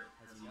spirit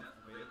has enough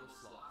available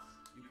slots,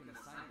 you can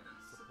assign them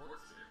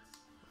support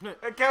spirits.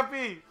 It can't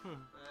be!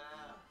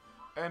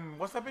 And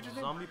what's that bitch's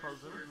name? Zombie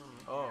Palzetta?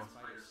 Oh. As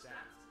fighter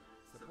stats,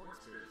 support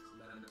spirits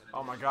let them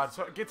Oh my god,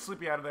 so get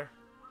Sleepy out of there.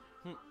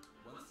 Once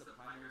the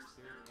primary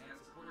spirit and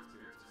support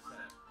spirits are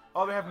set,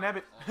 Oh, they have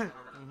Nabbit.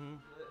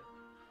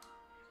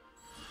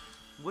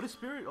 What is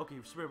spirit? Okay,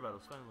 spirit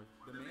battles, finally.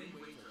 the main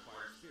way to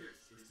acquire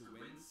spirits is to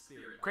win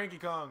spirit. Cranky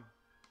Kong.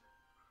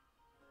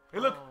 Hey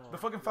look, the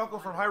fucking Falco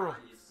from Hyrule.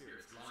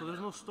 Spirits So there's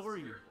no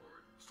story.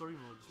 Story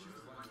mode. choose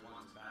the one you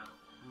want to battle.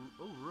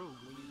 Oh, Rogue.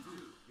 When you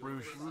do,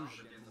 Rouge.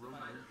 against the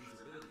fighter whose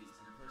abilities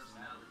and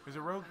personality. Is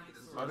it Rogue?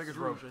 I think it's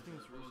Rogue. I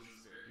think it's Rouge.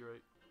 You're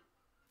right.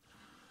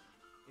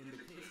 In the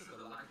case of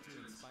the Lakitu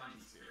and Spiny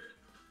Spirit,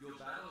 you'll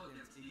battle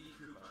against Iggy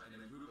Koopa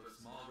and a group of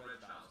small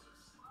red Bowsers.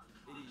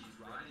 Iggy's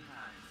riding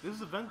high. This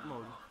is event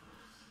mode.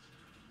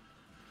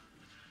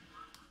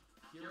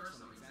 Here are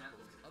some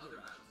examples of other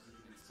battles you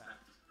can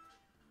expect.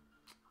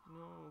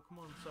 No, come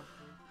on,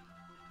 Sakura.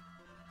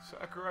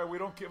 Sakurai, we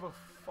don't give a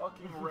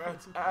fucking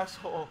rat's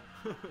asshole.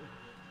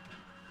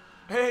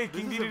 Hey,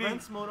 This King is Dedede.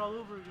 events mode all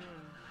over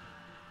again.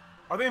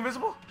 Are they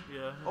invisible?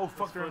 Yeah. Oh fuck,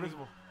 that's they're funny.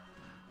 invisible.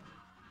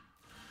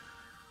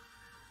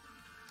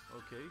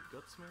 Okay,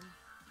 Gutsman.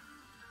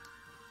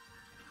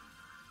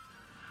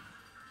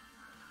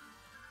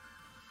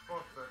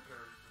 Fuck that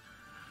character.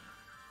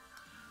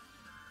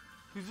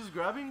 He's just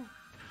grabbing?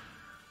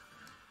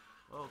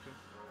 Oh, okay.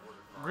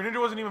 Greninja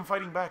wasn't even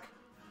fighting back.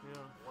 Yeah.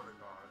 What a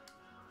god.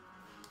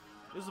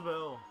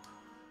 Isabel.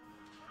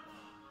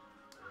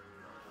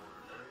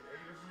 Hey,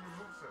 this is your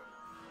moveset.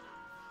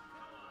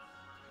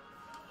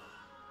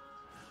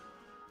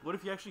 What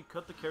if you actually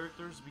cut the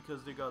characters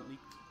because they got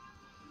leaked?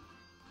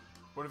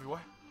 What if you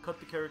what? Cut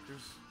the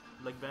characters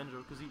like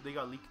Banjo because they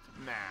got leaked.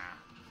 Nah.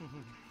 Don't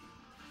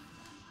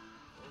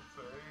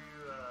say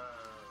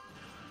that.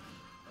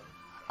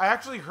 I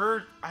actually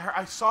heard,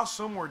 I saw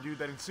somewhere, dude,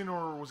 that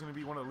Incineroar was gonna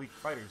be one of the leaked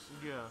fighters.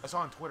 Yeah. I saw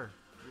on Twitter.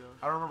 Yeah.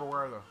 I don't remember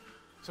where though.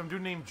 Some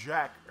dude named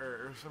Jack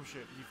or some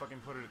shit. He fucking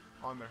put it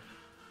on there.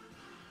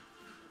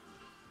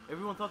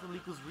 Everyone thought the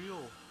leak was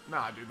real.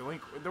 Nah, dude, the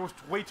link. There was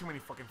way too many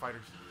fucking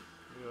fighters.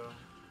 Yeah.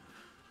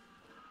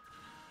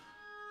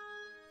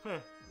 Heh,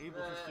 Able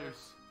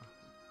Sisters.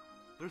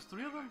 There's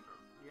 3 of them?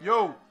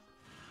 Yo,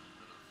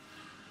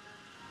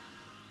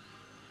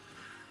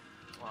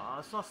 Wow,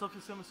 it's not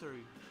Substance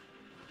Emissary.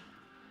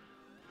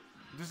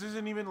 this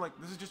isn't even like,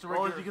 this is just a Oh,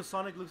 regular. it's because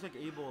Sonic looks like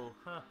Abel.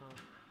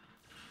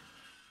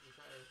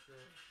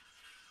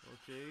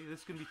 Okay, this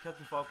is gonna be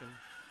Captain Falcon.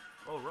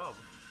 Oh, Rob.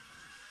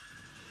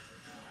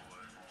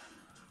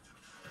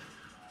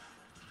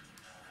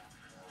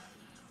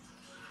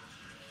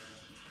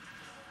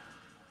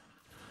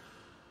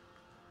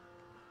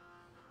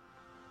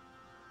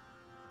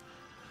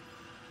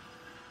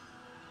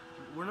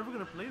 We're never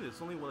gonna play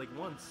this, only like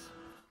once.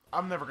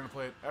 I'm never gonna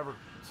play it ever. You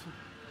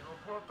know,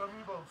 pull up the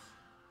amiibos.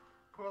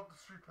 Pull up the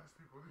Street Pass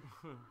people.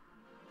 Ain't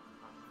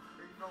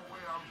no way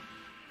I'm.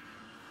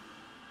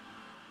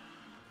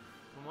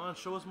 Come on,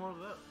 show us more of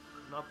that.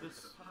 Not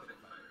this. Puppet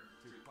fighter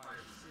to acquire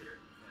spirit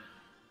within.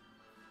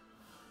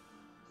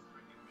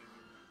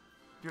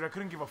 Dude, I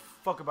couldn't give a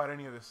fuck about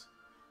any of this.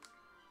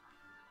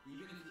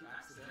 Even if you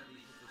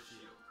accidentally hit the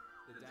shield,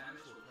 the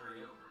damage will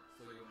carry over,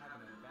 so you'll have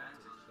an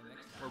advantage the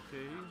next time.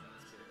 Okay. you contact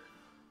the spirit.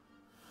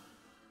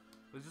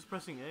 It's just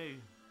pressing A.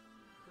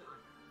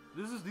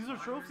 These are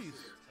trophies.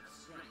 Spirits have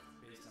strength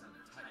based on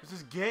their type. This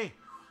is gay.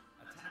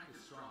 Attack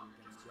is strong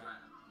against ground.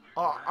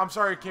 Oh, I'm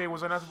sorry, Kay.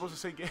 Was I not supposed to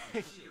say gay?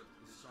 Shield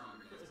is strong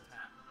against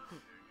attack.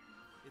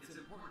 It's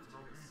important to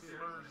pick a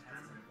spirit that has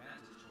an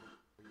advantage over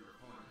your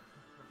opponent.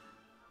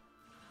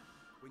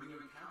 When you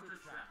encounter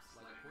traps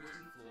like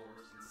poison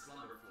floors and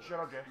slumber floors,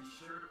 Shut up, Jay. be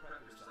sure to prep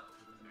yourself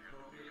with an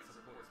appropriate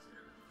support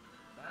spirit.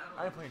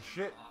 I ain't playing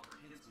shit. Offer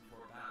hints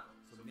before battle,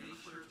 so make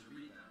sure to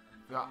read them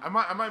and Yeah, I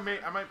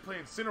might play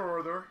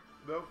Incineroar though.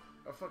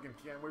 I fucking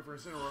can't wait for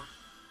Incineroar.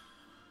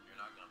 You're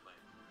not gonna play.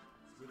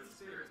 with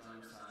spirits on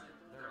your side,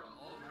 there are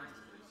all kinds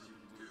of things you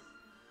can do.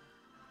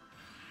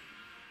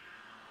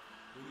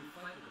 When you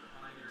fight with a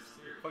primary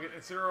spirit, Fucking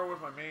Incineroar was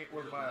my main,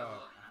 was my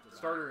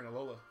starter in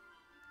Alola.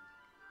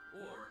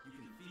 or you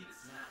can feed it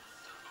snacks.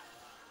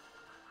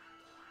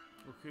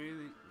 Okay,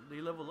 they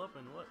level up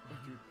and what?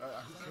 Dude,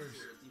 who Some cares?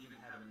 spirits even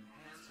have an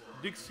enhanced form.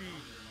 Dixie,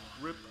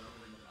 Rip,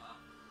 Leveling them up.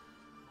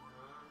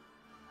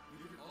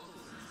 You can also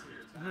send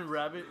spirits back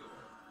Rabbit.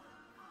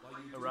 while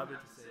you A do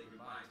rabbit. have to say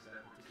goodbye to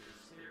that particular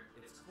spirit.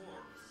 Its core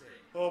will stay.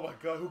 Oh my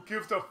god, who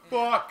gives a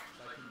fuck?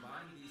 By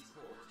combining these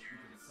cores, you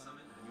can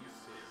summon a new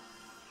spirit.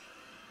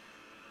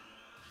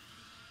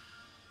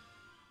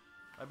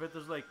 I bet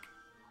there's like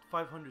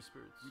 500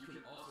 spirits. You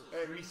can also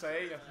Hey, train Misael.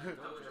 spirits in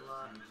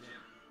dojos in the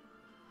gym.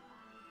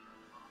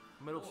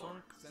 Metal Or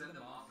Sonic. send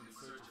them off in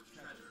search of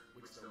treasure,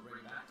 which they'll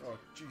bring back to Oh,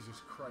 you.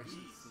 Jesus Christ.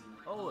 These seem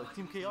like Oh, like unlikely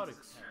Team teams of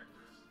Chaotix.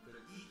 characters, but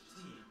each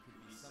team could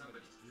be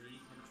somebody's dream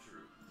come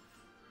true.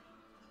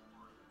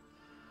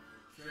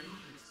 Training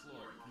and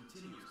exploring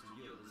continues to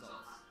yield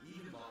results,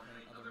 even while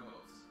playing other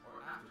modes, or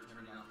after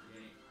turning off the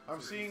game.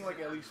 I'm seeing like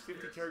at least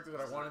 50 characters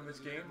that I want in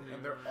this game, and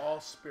they're all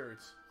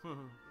spirits.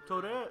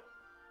 Toadette.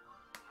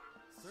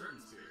 Certain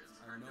spirits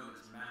are known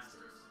as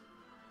masters.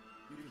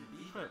 You can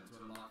beat them to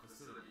unlock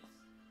facilities.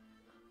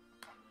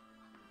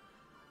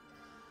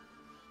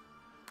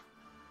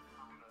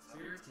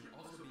 Spirits can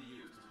also be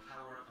used to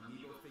power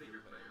amiibo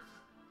figure players.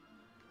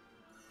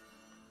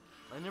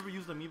 I never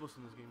used amiibos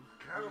in this game.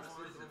 You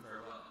explain them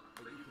very well,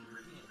 but you can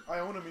repeat them.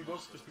 I own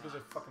amiibos just because I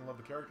fucking love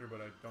the character,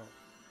 but I don't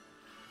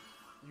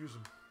use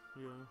them.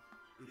 Yeah.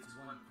 It's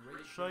one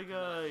great Shy big Guy.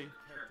 collection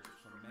of characters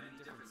from many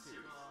different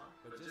series,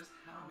 but just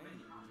how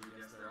many would you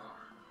guess there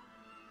are?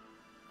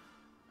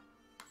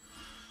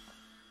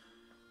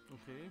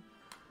 Okay.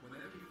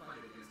 Whenever you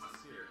fight against a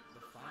spirit,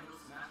 the final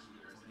smash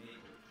meter is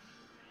enabled.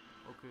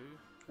 Okay.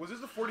 Was this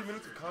the 40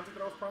 minutes of content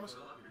that I was promised?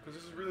 Because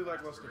this is really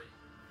lackluster.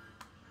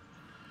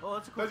 Oh,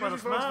 that's a cool That's Final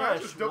usually Final Smash.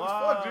 Smash. It's dope as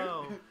fuck, dude.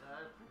 Wow.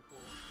 That's pretty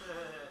cool.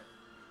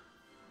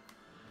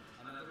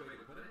 Another way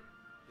to put it,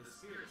 the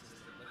spirit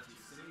system lets you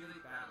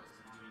simulate battles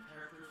between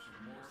characters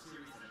from more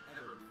series than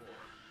ever before.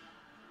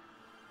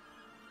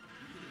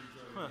 You can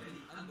enjoy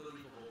many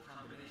unbelievable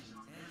combinations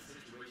and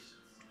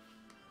situations.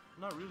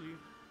 Not really.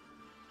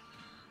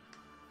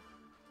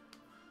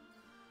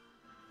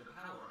 The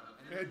power of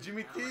Yeah,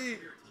 Jimmy T.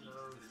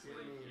 No, is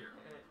displayed here.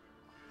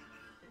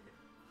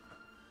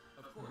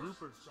 Of course,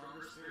 Bloopers.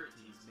 stronger spirit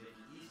teams make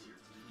it easier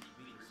to defeat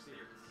weaker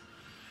spirits.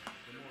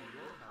 The more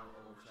your power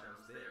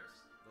overshadows theirs,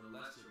 the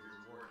less you'll be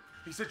rewarded.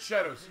 He said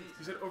shadows.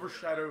 He said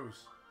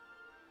overshadows.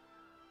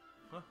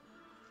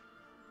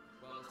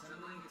 While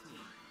assembling a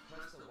team,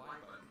 press the Y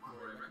button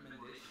for a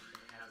recommendation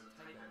that has a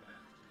type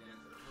advantage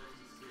against the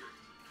opposing spirit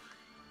team.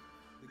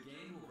 The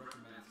game will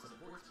recommend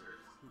support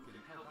spirits who can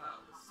help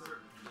out with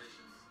certain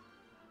conditions.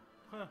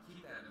 Huh.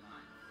 Keep that in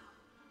mind.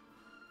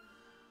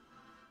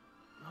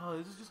 Oh,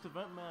 this is just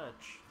event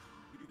match.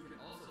 You can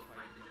also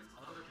fight against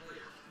other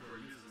players who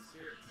are using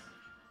spirit type.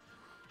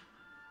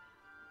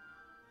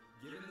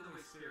 Given the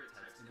way spirit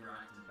types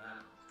interact in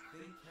battle,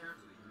 think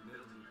carefully when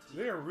building your team.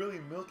 They are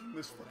really milking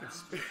this fucking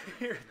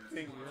spirit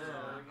thing.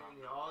 Yeah, we're giving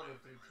you all the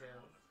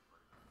details.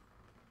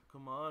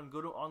 Come on,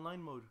 go to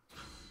online mode.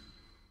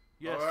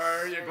 Yes.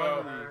 There you go.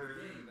 finally. The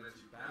game lets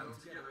you battle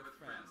together with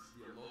friends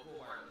via local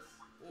wireless,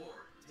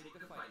 or take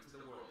the fight to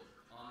the world,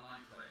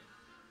 online play.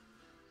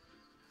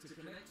 To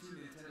connect two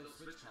Nintendo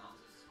Switch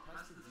consoles,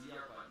 press the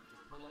ZR button to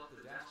pull up the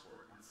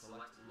dashboard and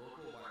select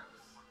local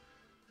wireless.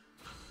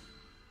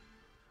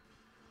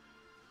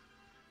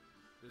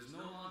 There's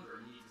no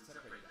longer a need to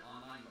separate the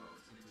online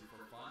modes into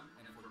for fun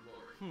and for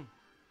glory.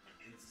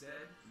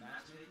 Instead,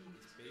 matchmaking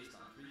is based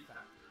on 3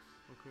 factors.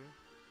 Okay.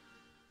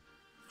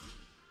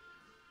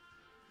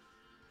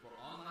 For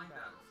online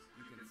battles,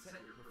 you can set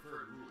your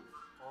preferred rules.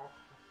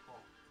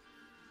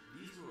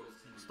 These rules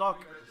can be Stock,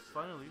 pre-registered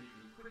finally. so you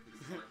can quickly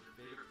select your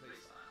favorite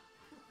playstyle.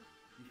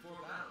 Before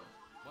battle,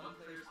 one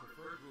player's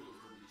preferred rules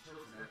will be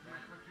chosen at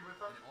random,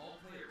 and all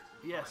players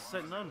will Yes,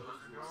 set follow none.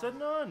 those rules. Set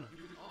none.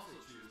 You can also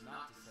choose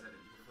not to set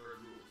any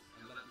preferred rules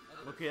and let the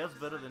others Okay, that's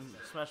better than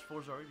set. Smash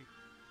 4's already.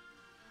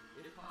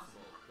 If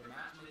possible, the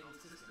matchmaking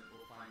system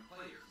will find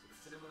players with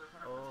similar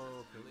preferences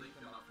Oh, okay. and link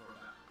them up for a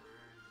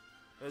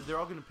battle. They're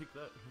all gonna pick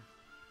that.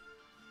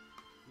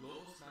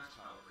 Global Smash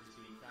Power is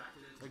being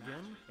factored into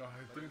Again? matchmaking, Oh,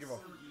 I but didn't it's give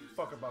a still used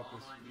fuck in about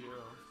this. online Yeah.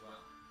 mode as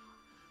well.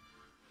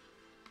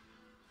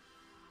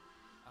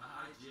 A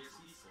high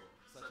GSP score,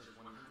 such as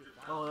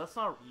 100,000, Oh, that's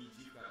not. means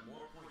you've got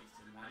more points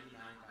than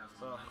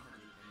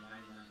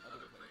 99,999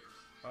 other players.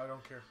 I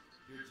don't care.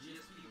 Your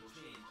GSP will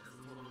change as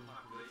the total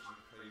population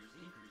of players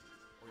increases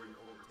or you're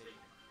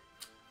overtaken.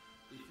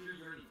 If you're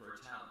yearning for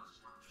a challenge,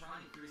 try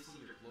increasing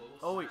your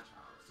global Oh, wait. Smash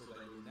Power so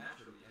that you'll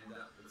naturally end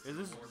up with Is some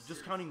this more just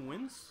serious counting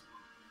wins?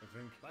 I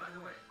think. By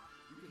the way,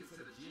 you can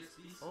set a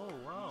GSP Oh, score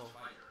for wow. each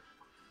fighter.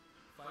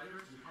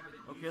 Fighters you haven't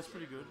Okay, used that's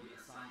pretty yet good. will be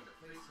assigned a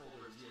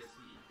placeholder GSP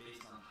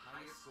based on the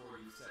highest score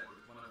you set with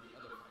one of the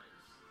other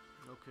fighters.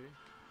 Okay.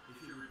 If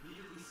you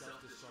repeatedly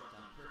self-destruct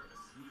on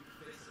purpose, you can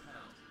face a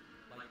penalty,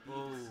 like being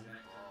Whoa.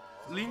 disconnected.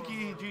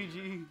 Linky, GG.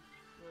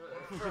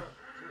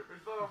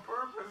 It's not on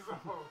purpose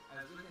though.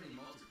 As with any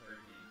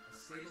multiplayer game, a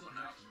stable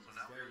connection is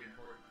very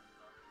important.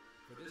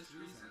 For this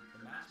reason,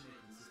 the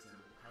matchmaking system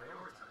will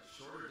prioritize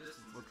shorter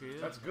distances. Okay.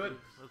 That's good.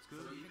 That's So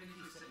good. even if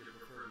you set your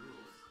preferred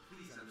rules,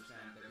 please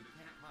understand that we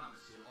can't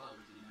promise you'll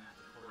always be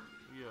matched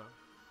accordingly. Yeah.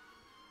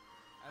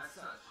 As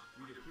such,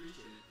 we'd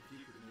appreciate it if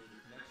you could make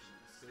your connection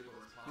as stable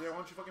as possible. Yeah, why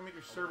don't you fucking make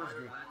your servers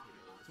good?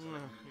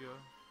 Yeah.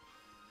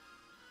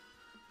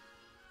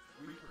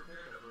 We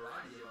prepared a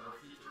variety of other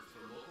features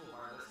for local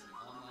wireless and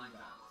online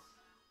battles.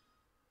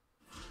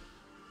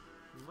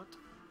 What?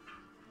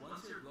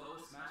 Once your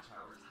global Smash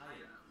Power is high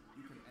enough,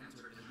 you can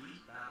enter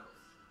elite battles.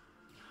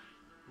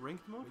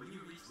 Ranked mode? When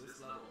you reach this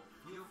level,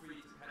 feel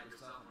free to pat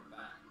yourself on the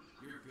back.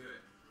 You're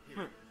good.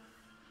 Period.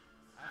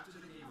 After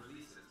the game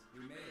releases,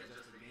 we may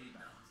adjust the game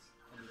balance,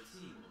 and the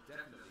team will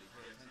definitely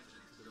pay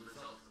attention to the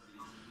results of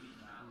these elite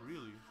battles.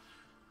 Really?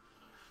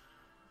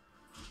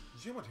 You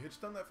see how much hit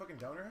stun that fucking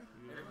downer had?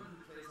 Yeah. Everyone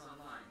who plays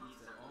online needs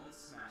their own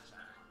smash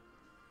tag.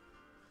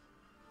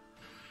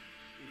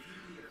 If you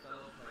beat a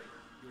fellow player,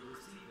 you'll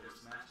receive their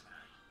smash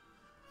tag.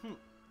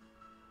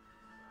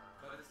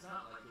 But it's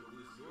not like you'll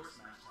lose your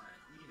smash tag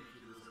even if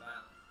you lose a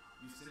battle.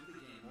 You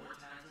simply gain more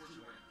tags as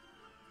you win.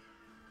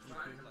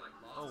 Try to collect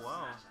lots Oh, of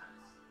wow. smash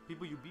tags.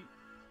 People you beat.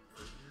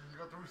 You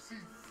got the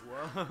receipts.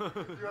 Wow.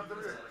 You got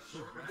the Select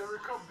short If they ever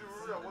messages come to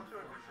Maria, and what's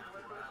your form mission after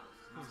like that? battles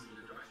using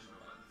the directional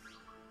buttons.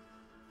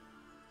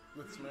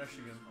 Let's smash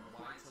again. A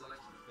wide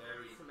selection of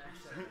varied Smash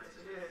preset that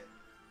messages. shit.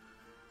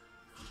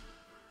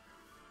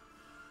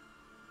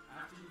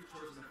 After you've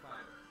chosen a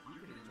fighter, you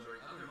can enjoy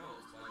other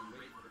modes while you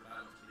wait for the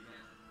battle to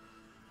begin.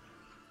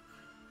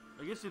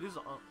 I guess it is.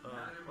 Not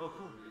every Oh, mode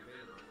cool. will be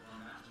available while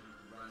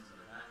matchmaking runs in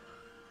the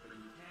background, but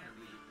you can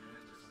leave and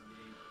enter some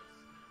game modes.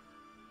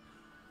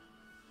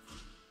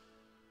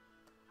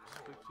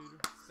 Spectator.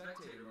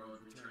 Spectator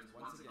mode returns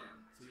once again,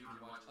 so you can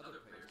watch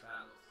other players'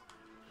 battles.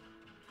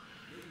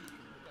 Maybe you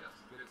can pick up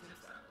some good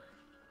tips that way.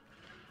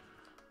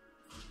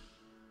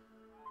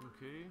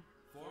 Okay.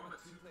 Form a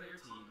two-player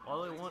team. and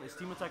All I play want is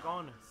together Team Attack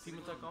on. Team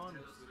Similar Attack on.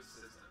 Nintendo Switch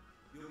system.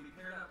 You'll be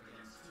paired up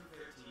against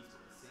two-player teams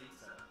with the same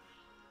setup.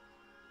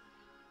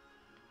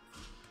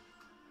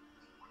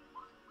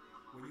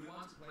 When you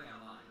want to play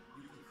online,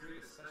 you can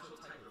create a special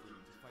type of room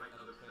to fight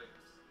other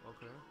players.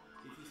 Okay.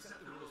 If you set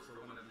the rules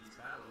for one of these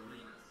battle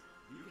arenas,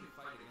 you can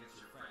fight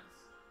against your friends.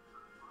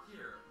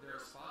 Here, there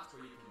are spots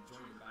where you can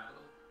join the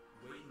battle,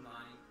 wait in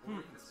line, or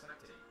even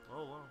spectate.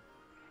 Oh wow.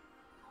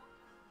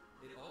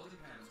 It all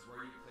depends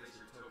where you place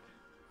your token.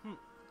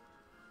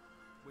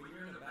 When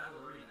you're in a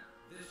battle arena,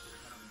 this should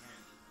come in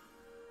handy.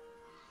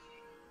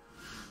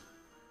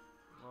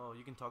 Oh,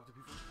 you can talk to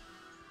people.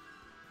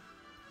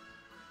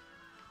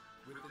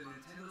 With the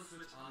Nintendo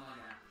Switch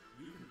Online app,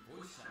 you can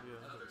voice chat with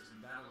Yeah. others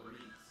in battle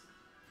arenas.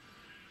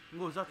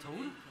 Oh, is that It may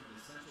Toad? become an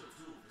essential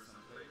tool for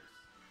some players.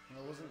 No,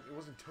 it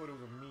wasn't Toad, it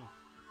was me.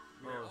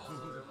 We are Oh. also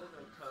Oh,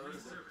 developing a Toad. free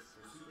service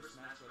for Super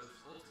Smash Bros.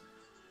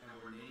 Ultimate, and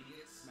we're naming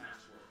it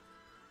Smash World.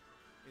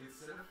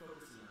 Instead of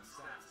focusing on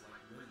stats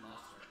like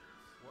win-loss records,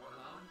 we're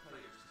allowing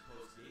players to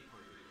post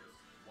gameplay videos,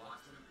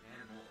 watch them,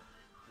 and more.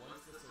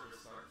 Once the service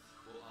starts,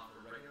 we'll offer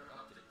regular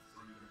updates so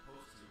you can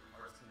post to your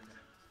heart's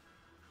content.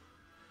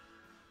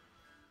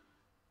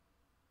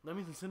 That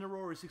means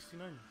Incineroar is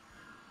 69.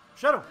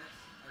 Shadow! Next,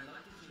 I'd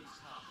like to change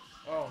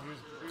topics. Oh, he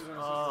was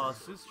on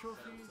Assist That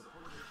trophy? will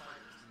support your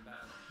fighters in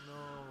battle.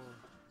 No.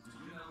 Do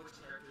you know which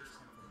characters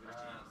come from which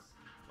teams?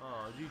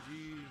 Oh,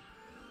 GG.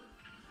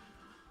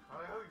 I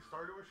like how you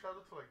started with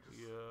Shadow to like just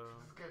Yeah.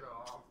 get it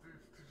off, dude.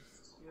 To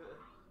just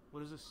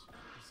What is this?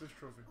 assist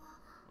trophy.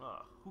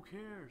 Ah, who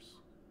cares?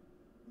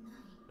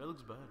 That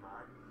looks bad.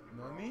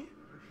 Nani?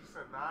 She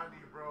said 90,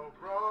 bro.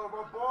 Bro,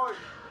 my boy.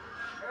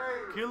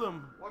 Hey. Kill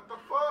him. What the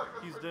fuck?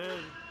 That's He's my dead.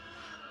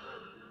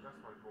 dude. That's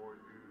my boy,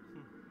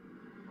 dude.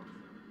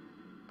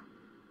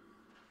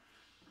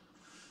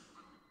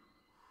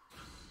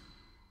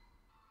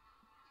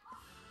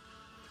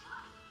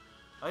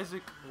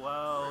 Isaac.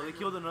 Wow, they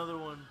killed another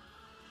one.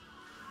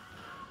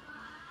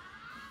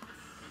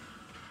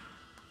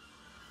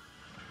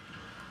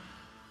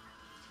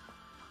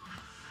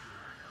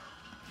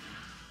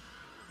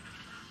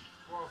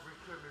 Bro, we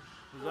killing.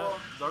 Is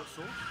that Dark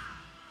Souls?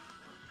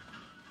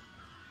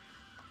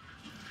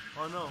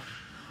 Oh no,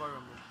 Fire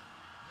Emblem.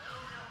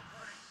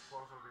 Bro,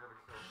 so we gotta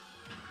kill.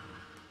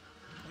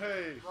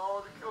 Hey!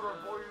 No, they killed our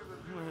boy in the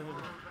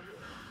dude.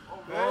 Oh,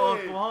 man. Oh,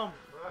 Hey. Kwam.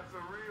 That's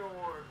a real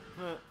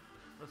one.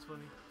 That's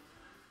funny.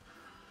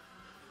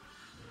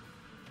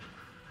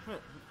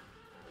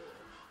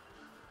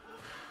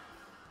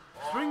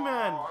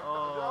 Springman! I was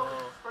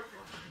Oh, expecting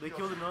him to be they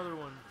killed another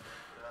one.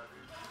 Yeah,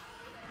 dude.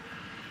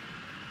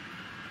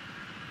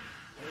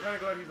 I'm kinda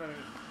glad he's not in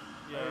it.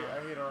 Yeah, I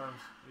hate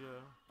arms.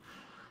 yeah.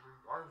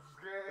 Arms is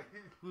gay.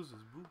 Who's this?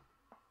 Boo?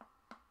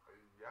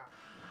 Yeah.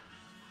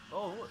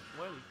 Oh, what?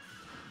 Wiley.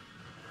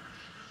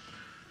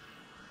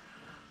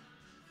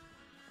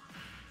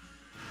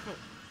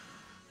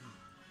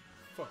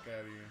 Fuck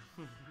out of here.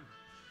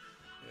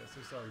 Yeah,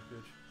 so sorry,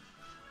 bitch.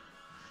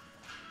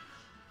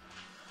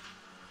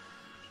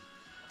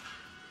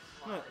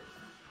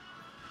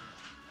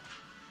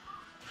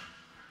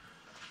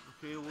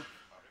 Okay, well,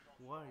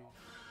 why?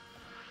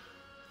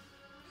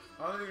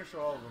 I don't think I can show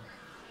all of them.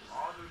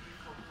 All the be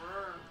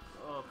confirmed.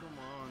 Oh, come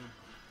on.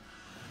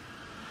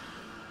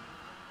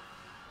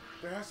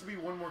 There has to be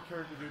one more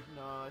character, dude.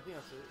 Nah, I think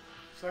that's it.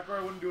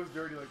 Sakurai wouldn't do us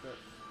dirty like that.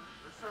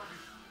 There's 75.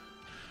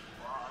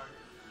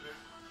 There's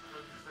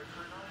 76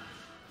 right now.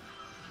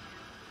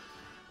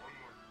 One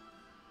more.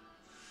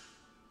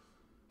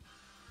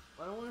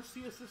 I don't want to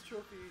see assist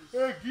trophies.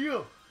 Hey,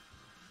 Gil!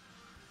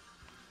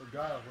 Or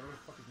Guile, whatever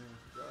the fuck his name is.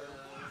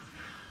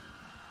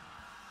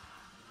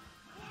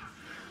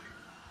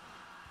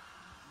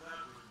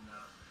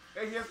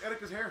 Hey, he has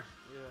Erika's hair.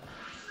 Yeah.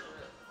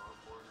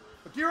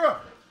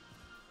 Akira!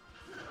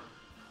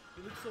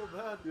 He looks so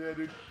bad. Yeah,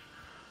 dude.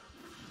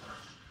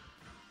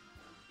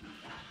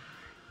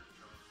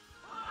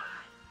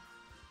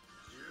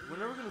 We're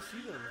never gonna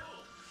see them.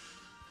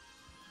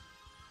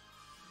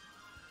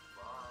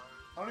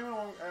 I don't even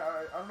know.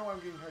 I don't know why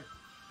I'm getting hyped.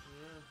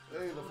 Yeah.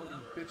 Hey, the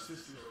fucking bitch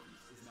sisters.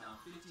 Is now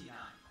 59.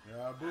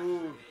 Yeah,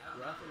 boo.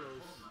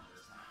 Rathalos.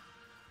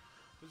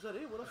 Is that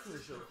it? What else can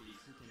we show?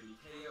 Trophies who can be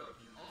KO'd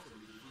can also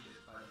be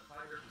defeated by the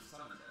fighter who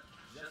summoned them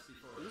just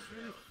before Is this the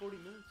really KO. 40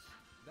 minutes?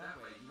 That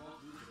way, you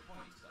won't lose a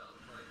point to the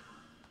other player.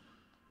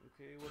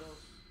 Okay, what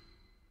else?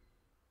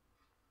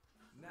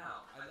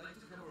 Now, I'd like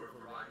to cover a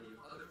variety of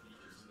other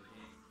features in the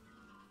game.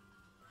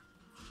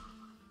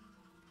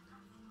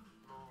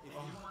 If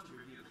you want to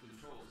review the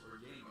controls or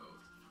game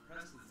modes,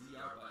 press the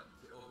ZR button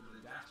to open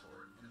the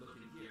dashboard and look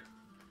in here.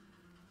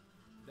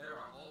 There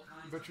are all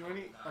kinds Bet you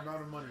any guides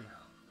amount of to money check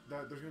out.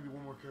 that there's gonna be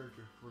one more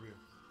character reveal.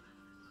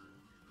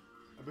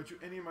 I bet you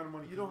any amount of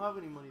money. You don't have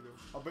any money though.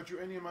 I'll bet you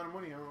any amount of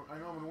money. I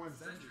know I'm gonna win.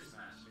 Sensor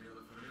Smash may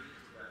look familiar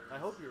to veterans. I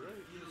hope you're right.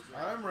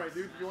 I'm right,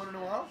 dude. You wanna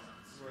know how?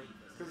 Right.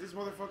 Because this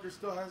motherfucker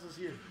still has us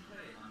here.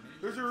 Play on many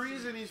There's a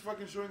reason he's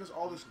fucking showing us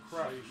all this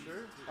crap. Are you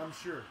sure? I'm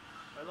sure.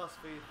 I lost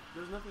faith.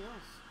 There's nothing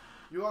else.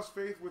 You lost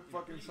faith with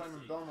fucking Simon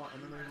Belmont,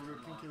 and then they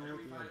reveal King King Root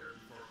at the end.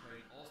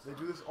 They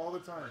do this all the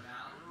time.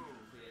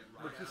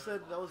 But you said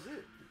that was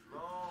it.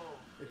 No.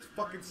 It's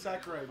fucking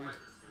Sakurai, dude.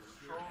 It's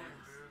trolling,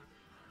 dude.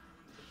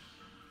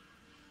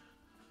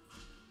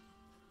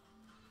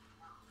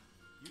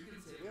 You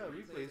can save Yeah, a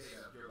replay replays.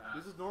 of your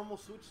This battle, is normal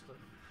Switch stuff.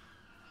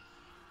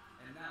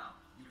 and now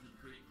you can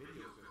create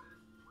videos with it.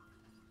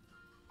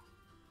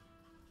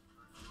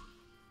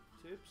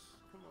 Tips?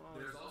 Come on.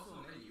 There's also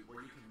a menu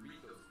where you can read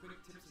those quick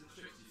tips and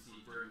tricks you see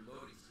during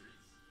loading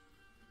screens.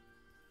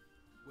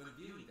 When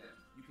viewing them,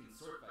 you can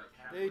sort by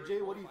category. Hey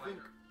Jay, what do or you think?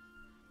 fighter.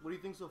 What do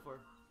you think so far?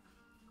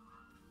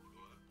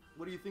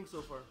 What do you think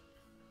so far?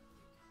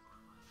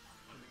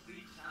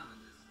 Complete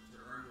challenges to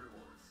earn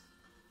rewards.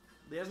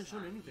 They haven't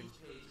shown anything. Each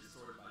page is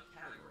sorted by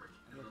category,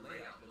 and the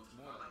layout looks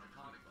more like a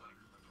comic book.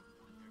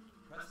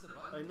 Press the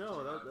button. I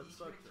know, to check out that each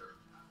sucked. picture.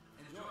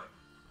 Enjoy.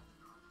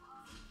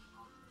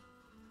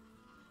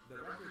 The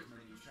records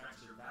menu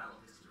tracks your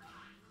battle history.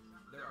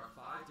 There are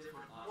 5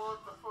 different options. What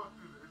the fuck,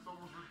 dude? It's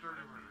almost been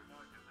 30 minutes.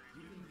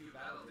 You can view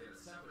battle data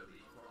separately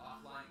for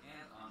offline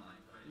and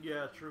online play.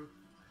 Yeah, true.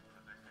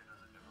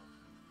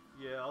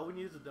 Yeah, all we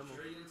need is a demo.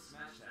 Trade in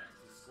smash tags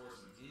to score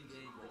some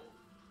in-game gold.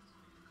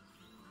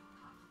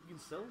 You can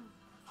sell them?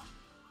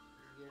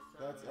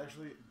 That's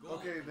actually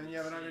okay. Then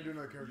yeah, they're not gonna do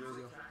another character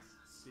reveal. Music tracks,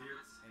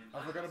 spirits, and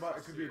I forgot about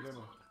it. Could be a demo.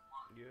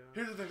 Yeah.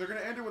 Here's the thing: they're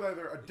gonna end it with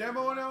either a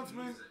demo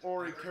announcement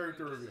or a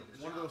character reveal.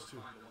 One of those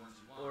two.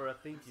 Or a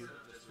thank you.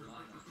 Just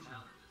relying on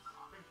challenges.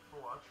 Thanks for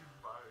watching.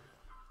 Bye.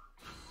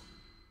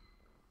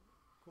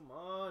 Come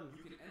on.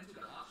 You can enter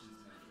the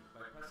options menu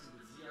by pressing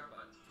the ZR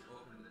button to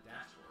open the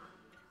dashboard.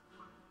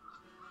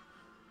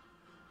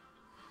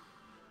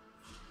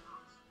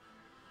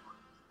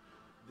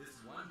 This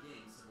one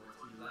game supports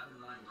 11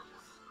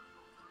 languages.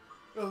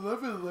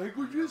 11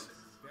 languages? This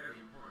is very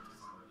important to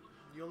some of you.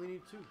 You only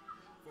need 2.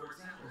 For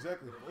example,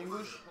 Exactly.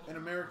 English and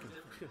American.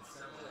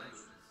 several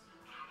languages.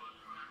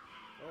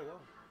 Oh wow.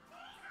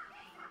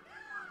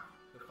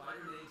 The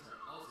fighter names are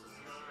also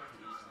specific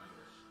to each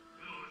language.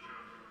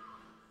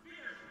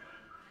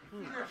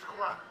 Finish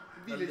squad.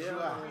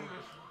 Villageois.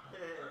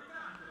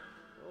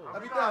 Oh.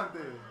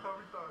 Habitante.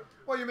 Habitante.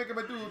 Why you making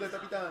me do that,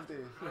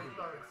 habitante? Habitante.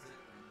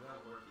 And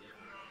well worth the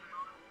effort.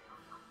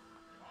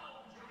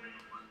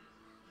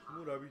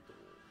 Murabito.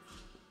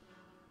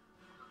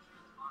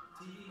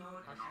 TV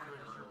mode and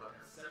animal mode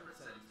have separate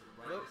settings for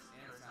brightness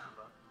and sound.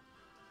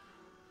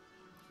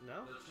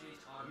 Now? They'll change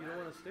You don't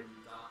wanna stay? automatically when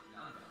you dock and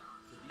undock,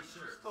 so be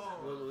sure.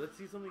 Well, let's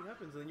see something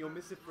happens, and then you'll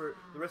miss it for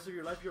the rest of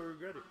your life. You'll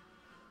regret it.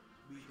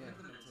 We've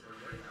implemented a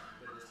radar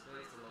that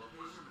displays the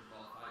location of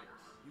all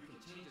fighters. You can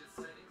change its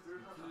settings,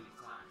 including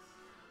times.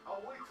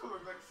 I'll wait till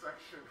the next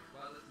section.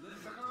 While it's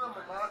limited Saca to la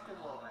wireless mamada and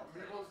como online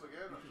play, amigos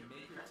again. you can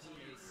make your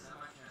teammates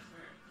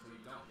semi-transparent so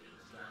you don't get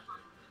distracted.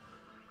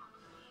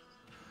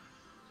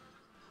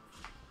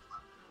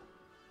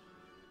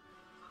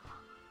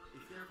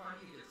 If you're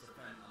fighting against a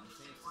friend on the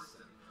same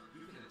system,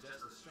 you can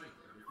adjust the strength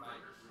of your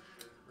fighters.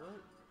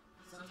 What?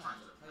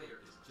 Sometimes a player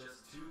is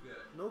just too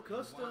good. No You want to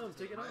custom.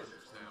 Take it out.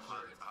 measures to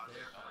ensure it's a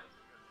fair fight.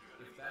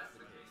 If that's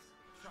the case,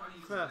 try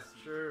using Huh, this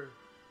feature. sure.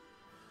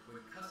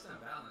 When custom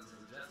balance is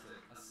adjusted,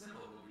 a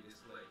symbol will be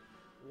displayed.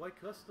 Why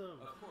custom?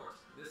 Of course,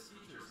 this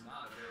feature is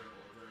not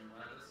available during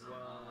wireless or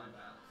Wow. online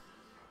battles.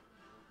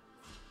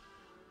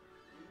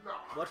 No.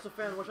 Watch the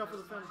fan. Watch out for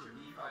the fan. Customize your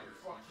Mii fighters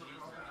and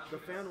change their The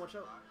outfits. fan. Watch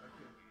out.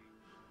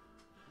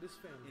 This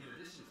fan. In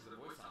addition to the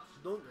voice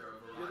options, Don't- there are a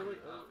the other variety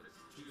way. of outfits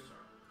to choose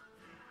from.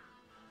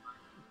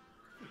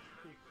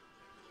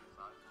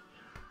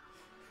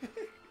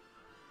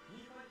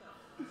 Mii Fight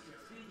Battle.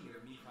 Speaking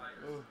of Mii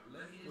fighters, Oh.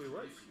 let me Wait,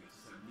 what? introduce you to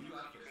some new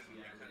outfits we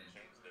You added couldn't in.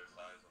 change their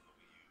size on the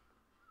Wii U.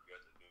 You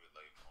had to do it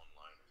like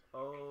online or something.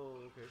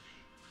 Oh, okay.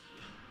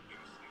 It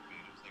was stupid.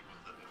 It was like,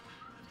 what the heck?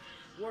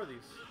 Who are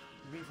these?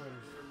 Me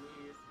fighters.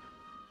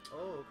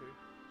 Oh, okay.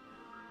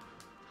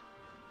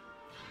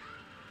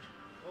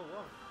 Oh,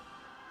 wow.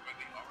 But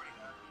they already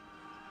have me.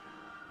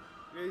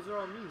 Yeah, these are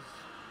all me's.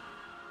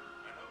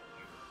 I know.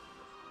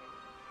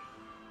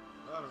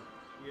 I don't.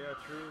 Yeah,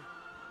 true.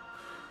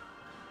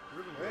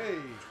 Ribbon. Hey.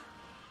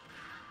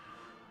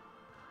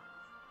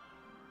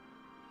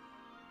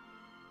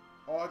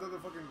 Oh, I thought that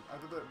they cooks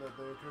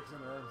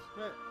in their arms.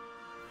 Hey.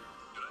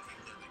 But I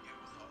think that they give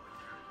us all the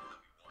characters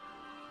that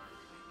we want.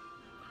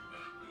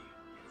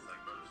 It's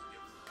like Brothers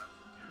give us the last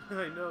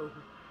character. I know.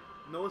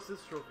 No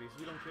assist trophies.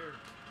 We don't care.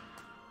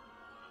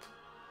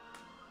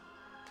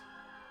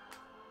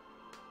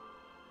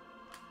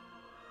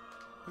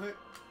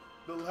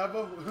 The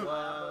level.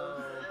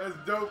 Wow. That's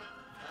dope.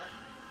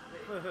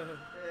 As I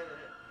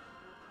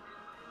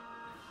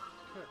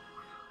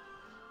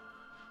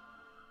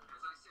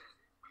said,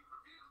 we've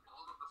revealed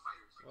all of the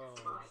fighters.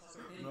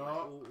 Oh. No.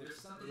 Oh, There's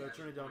something yeah, I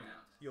turn it should down. point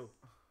out. Yo.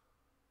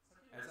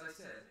 As I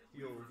said,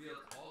 Yo. we've revealed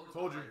all of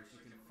Told the you. fighters you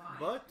can find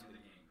But- in the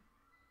game.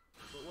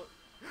 But what?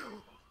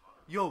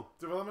 Yo.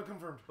 Development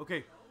confirmed.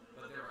 Okay.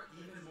 But there are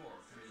even more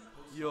coming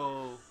post.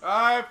 Yo.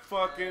 I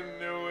fucking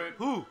knew it.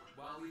 Who?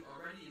 While we've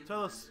already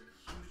Tell us. implemented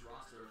a huge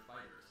roster of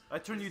fighters, I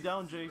turned you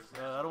down, Jay.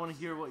 I don't want to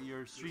hear what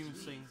your stream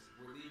is saying.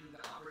 we're leaving the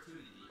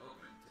opportunity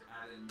open to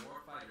add in more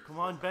fighters. Come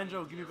on,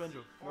 Benjo. Give me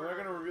Benjo. Well, they're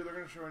gonna reveal. They're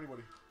gonna show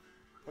anybody.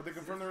 But they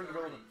confirmed they're in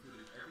development.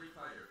 Included every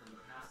fighter from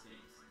the past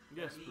games.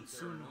 Yes, That but means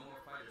soon. there are no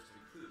more fighters to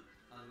include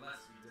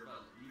unless we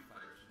develop new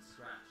fighters from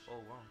scratch.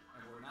 Oh, wow.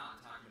 And we're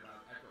not talking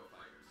about Echo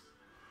fighters.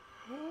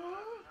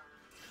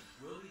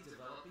 We'll be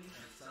developing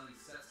and selling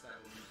sets that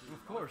will include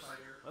Of course. one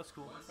fighter, That's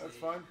cool. one That's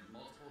stage, fine. and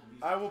multiple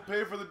music I will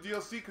pay for the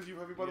DLC because you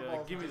have me by the Yeah,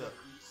 balls. give me that.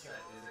 Each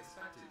set is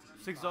expected to be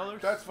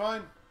 $6? That's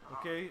fine.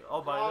 Okay,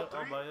 I'll buy that.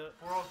 I'll buy that.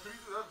 For all three,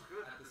 that's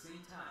good. At the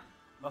same time,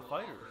 A we will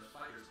fighter. offer a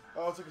fighters pass.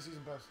 Oh, it's like a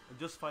season pass.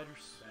 Just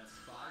fighters. That's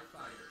 5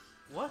 fighters,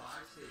 What?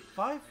 5 stages,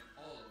 5? and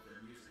all of their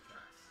music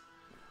tracks.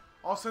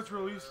 All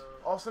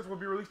sets will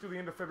be released through the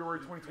end of February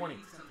 2020.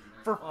 Creating something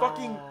that For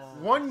fucking Oh.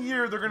 1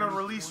 year, they're gonna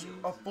release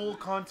a full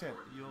content.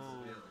 Yo.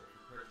 available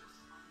for purchase.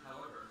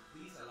 However,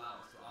 please allow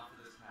us to offer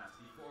this pass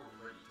before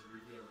we're ready to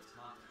reveal its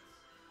contents.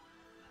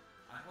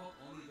 I hope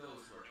only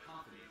those who are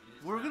confident in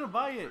its We're gonna value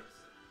buy will it. purchase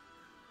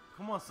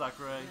Come on,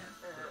 Sakurai. Again,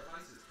 the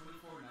price is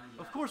 $24.99.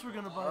 Of course we're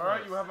gonna buy All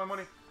right, that. you have my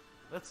money.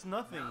 That's Now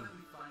nothing. that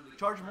we finally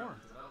Charge confirmed more.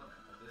 the development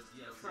of this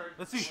DLC,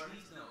 Let's see.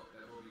 please know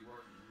that we'll be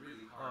working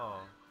really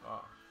hard. Oh.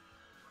 Oh.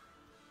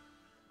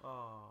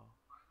 Oh.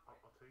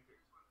 I'll take it.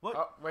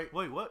 What? Wait.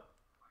 Wait, what?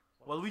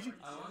 Waluigi?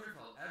 I wonder if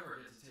I'll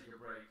ever get to take a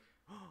break.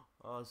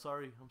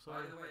 Sorry. I'm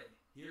sorry. By the way,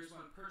 here's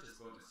one purchase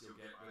bonus you'll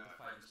get with the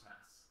Fighters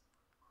Pass.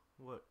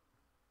 What?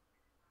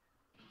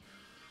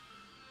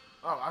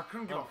 Oh, I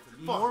couldn't give a fuck.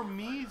 More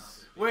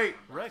me's? Wait.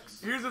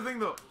 Rex. Here's the thing,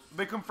 though.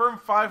 They confirmed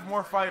 5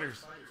 more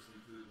fighters.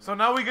 So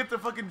now we get to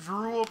fucking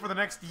drool for the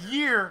next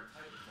year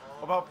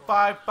about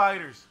 5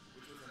 fighters,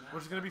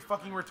 which is gonna be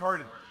fucking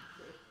retarded.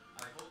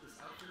 I hope this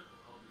outfit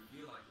will help you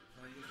feel like you're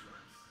playing as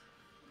Rex.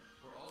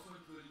 We're also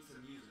including some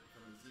music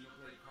from the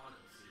Xenoblade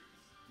Chronicles series.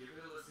 Give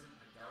it a listen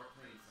at Dower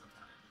Playing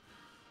sometime.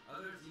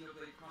 Other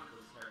Xenoblade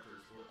Chronicles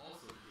characters will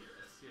also appear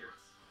as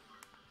spirits.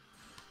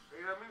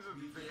 Hey, that means that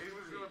We've the yet game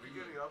to is gonna create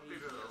be any getting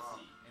updated a lot.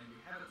 DLC, and we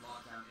haven't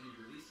locked down any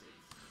release dates.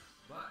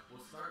 But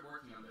we'll start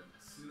working on them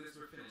as soon as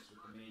we're finished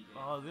with the main game.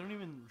 They don't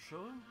even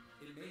show him?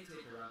 It may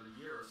take around a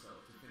year or so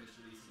to finish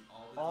releasing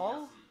all the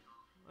All?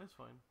 DLC. That's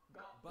fine.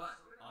 But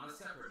on a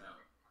separate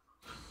note,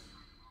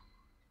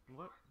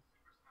 What?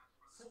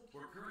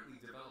 we're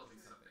currently developing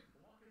something.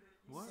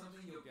 What?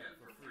 Something you'll get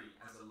for free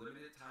as a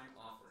limited time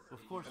offer. Of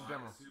if course, you a buy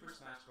demo. the Super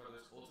Smash Bros.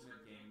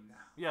 Ultimate game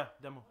now. Yeah,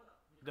 demo.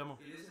 Demo.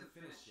 It isn't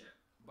finished yet,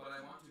 but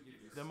I want to give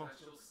you a Demo.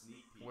 special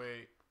sneak peek.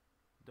 Wait.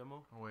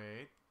 Demo.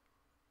 Wait.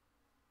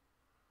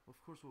 Of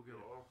course we'll get Yo,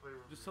 it. I'll play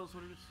with Just tell us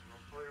what it is. I'll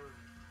play with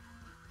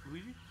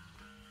Luigi?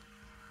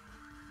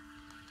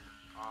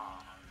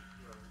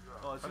 yeah.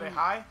 Oh, it's Are they Lu-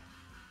 high?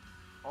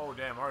 Oh,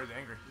 damn. Ari's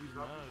angry. He's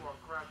Not mad. people on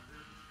crack,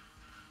 dude.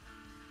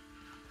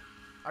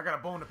 I got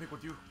a bone to pick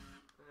with you.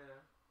 Yeah.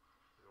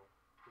 Yo,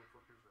 who the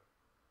fuck is that?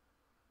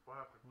 What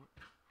happened?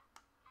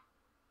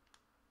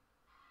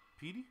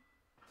 Petey?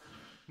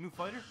 New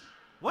fighter?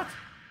 What?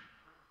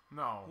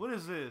 No. What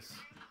is this?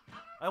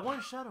 I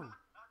want Shadow.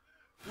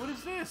 What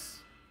is this?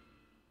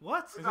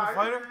 What? Is it a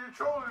fighter? You're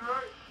trolling,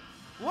 right?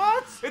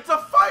 What? It's a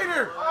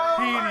fighter!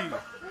 Petey.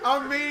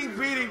 I'm maining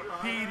Petey.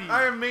 Petey.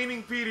 I am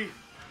maining Petey.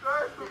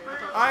 That's the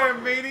biggest. I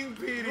am maining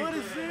Petey. What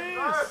is That's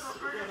this? the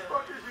biggest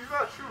fucking. He's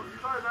not shooting.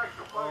 He's not an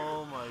actual fighter.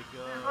 Oh my He's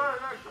god. not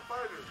an actual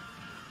fighter.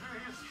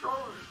 Dude, he's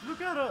trolling.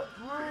 Look at it.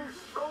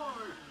 He's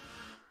trolling.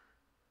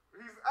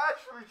 He's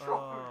actually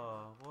trolling.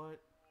 What?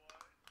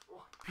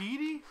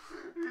 Petey?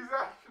 He's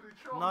actually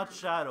trolling. Not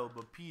Shadow,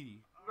 but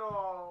Petey.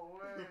 No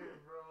way,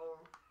 bro.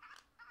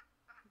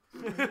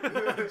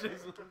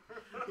 Jason.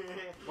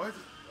 What?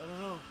 I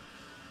don't know.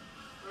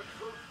 That's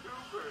so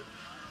stupid.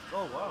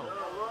 Oh wow. No,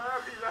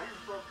 well,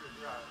 he's broken,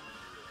 yeah.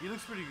 He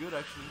looks pretty good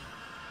actually.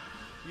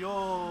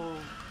 Yo.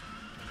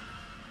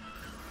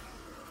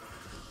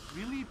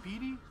 Really,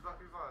 Petey? He's not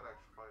an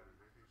actual fighter,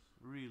 dude.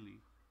 Really?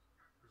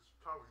 He's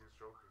probably he's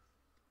joking.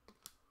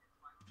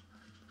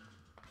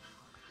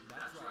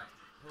 That's right.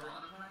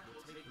 Piranha Plant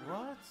will take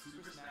What?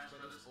 Super Smash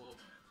Bros.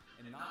 Ultimate,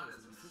 and not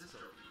as an assist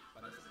trophy,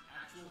 but as an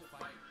actual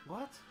fighter.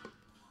 What?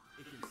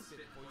 It can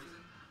spit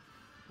poison,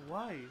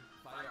 Why?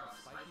 fire off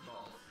spiky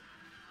balls,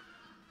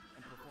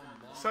 and perform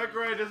long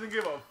Sakurai doesn't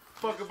give a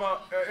fuck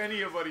about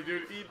anybody,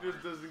 dude. He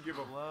just doesn't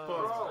give a Wow. fuck.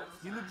 Bro,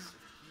 He looks.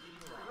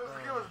 he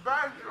doesn't give us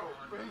banjo,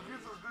 but he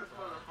gives us this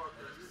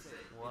motherfucker.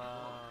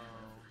 Wow.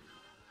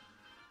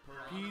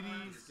 Piranha Petey.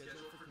 Plant is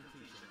scheduled for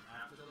completion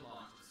after the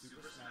launch of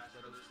Super Smash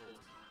Bros.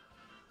 Ultimate.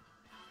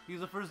 He's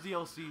the first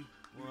DLC.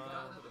 We've got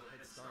a Wow. little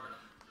head start,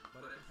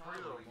 but it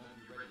probably won't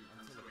be ready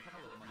until a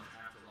couple of months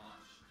after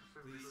launch.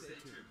 Please stay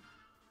tuned.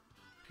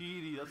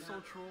 Petey, that's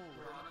so troll.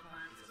 Piranha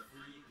Plant is a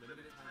free,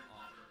 limited-time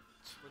offer.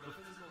 For the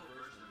physical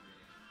version of the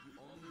game, you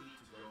only need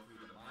to go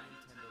through the My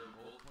Nintendo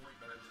Gold Point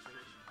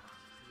registration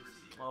process to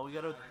receive it. Well, we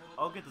gotta.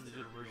 I'll get the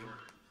digital version.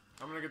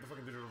 I'm gonna get the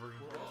fucking digital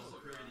version. We're also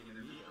creating an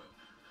Amiibo.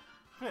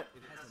 Heh.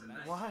 It has a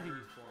nice Why?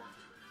 curved form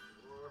to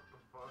it. What the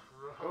fuck,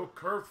 bro? Oh,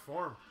 curved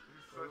form.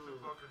 He's such a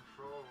fucking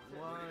troll.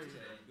 Why? Later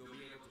today, you'll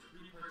be able to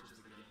pre-purchase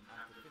the game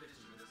after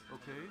finishing this Nintendo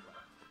Okay.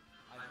 run.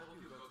 I hope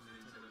you go to the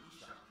Nintendo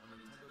eShop on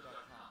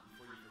Nintendo.com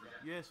before you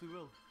forget. Yes, we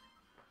will.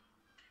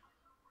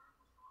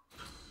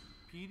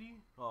 Petey?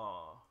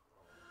 Aw.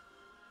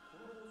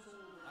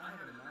 I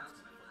have an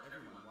announcement for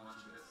everyone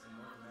watching this in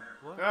North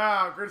America. What?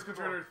 Ah, greatest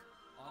controllers.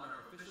 On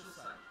our official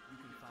site, you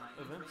can find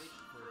Events?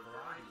 information for a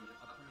variety of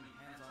upcoming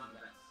hands-on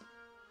events.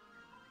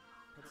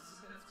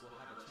 Participants will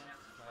have a chance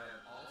to try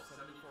out all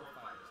 74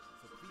 fighters,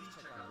 so please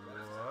check out our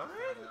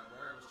website to find out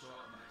where it will show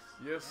up next.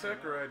 Yes,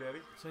 Sakurai, daddy.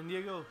 San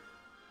Diego.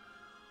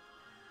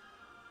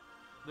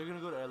 They're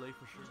gonna go to LA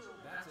for sure.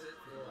 That's it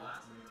for the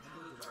last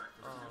Nintendo Direct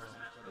for Super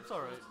Smash Bros. It's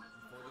alright.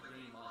 Before the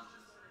game launches.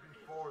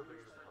 Before they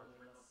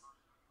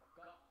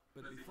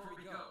But before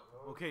we go,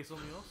 Okay,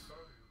 something else?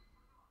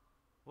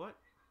 What?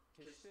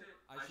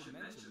 I should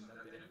mention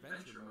that the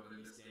adventure mode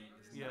in this game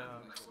is Yeah.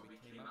 nothing like what we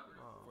came up with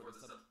Oh. for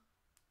the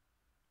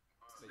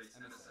Space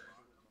Emissary.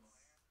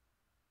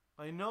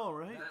 I know,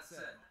 right? That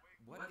said,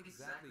 what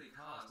exactly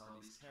caused all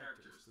these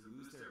characters to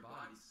lose their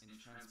bodies and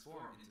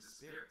transform into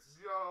spirits?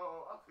 Yo,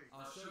 I'll take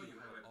I'll show you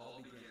how it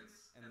all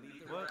begins and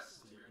leave the What?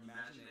 rest to your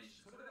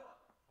imagination.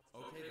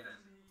 Okay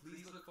then,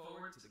 please look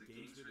forward to the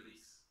game's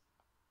release.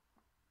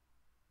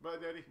 Bye,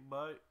 daddy.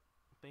 Bye.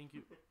 Thank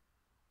you.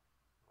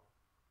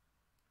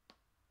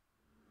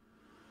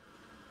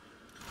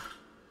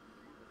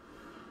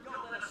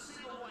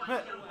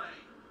 Heh.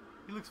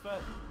 He looks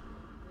fat.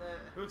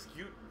 He looks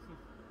cute.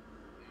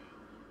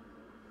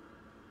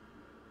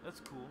 That's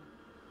cool.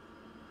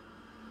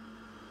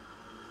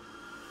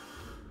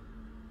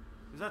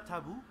 Is that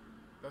taboo?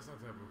 That's not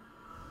taboo.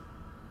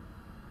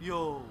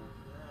 Yo.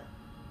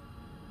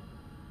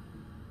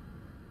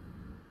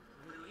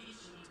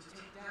 Release you need to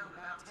take down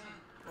about 10.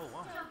 Oh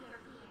wow. Don't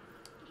interfere.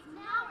 It's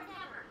now or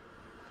never.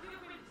 You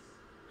win.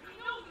 I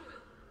know you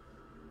will.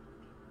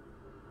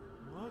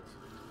 What?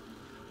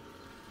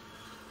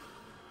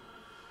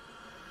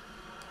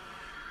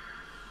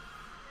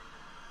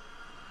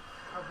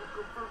 I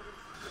will confirm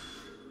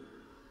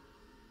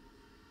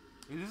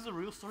this. Is this a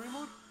real story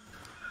mode?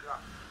 Yeah.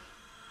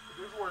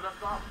 This is where it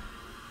left off.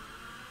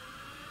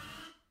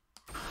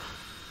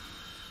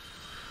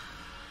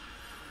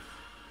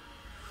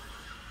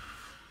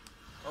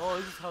 Oh,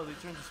 this is how they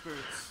turn to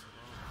spirits.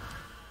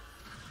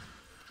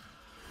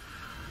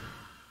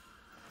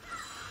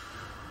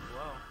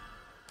 Wow.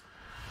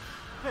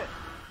 Hey.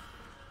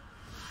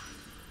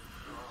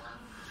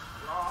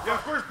 Yeah,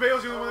 of course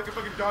Bale's the only one that can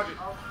fucking dodge it.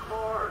 Of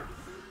course.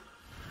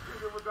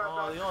 Even with that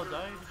Oh, they all shit.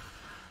 died.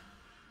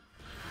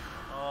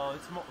 Oh,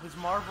 it's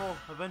Marvel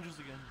Avengers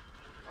again.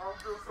 I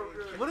feel so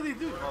good. What did they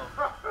do?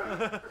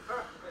 Oh,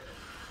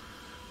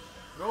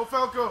 No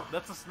Falco.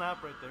 that's a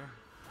snap right there.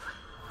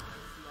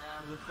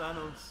 The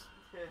Thanos.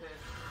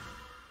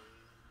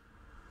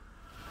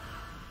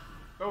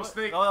 That was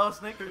Snake. Oh, that was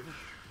Snake.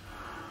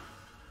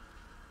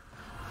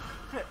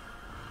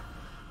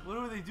 What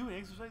are they doing?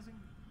 Exercising?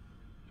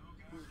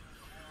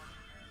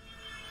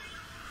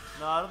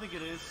 No, I don't think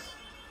it is.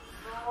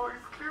 No,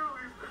 he's cute.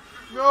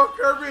 He's No,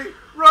 Kirby.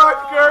 Run,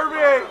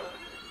 Kirby.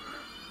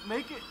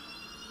 Make it.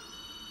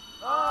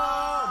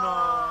 Oh,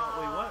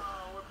 no. Wait, what?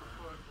 What the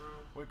fuck,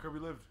 bro? Wait, Kirby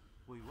lived.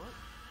 Wait, what?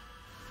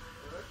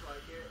 It looks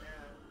like it,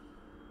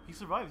 yeah. He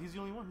survived. He's the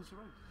only one who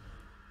survived.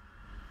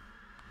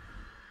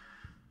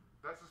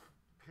 That's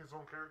his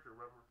own character,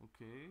 remember?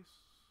 Okay,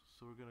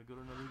 so we're gonna go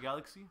to another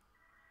galaxy.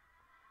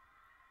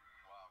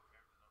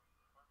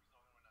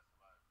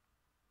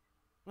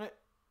 Wait.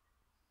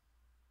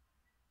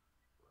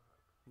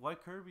 Why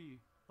Kirby?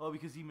 Oh,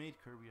 because he made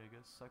Kirby, I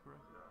guess. Sakura.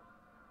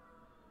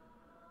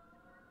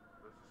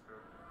 That's his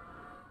character.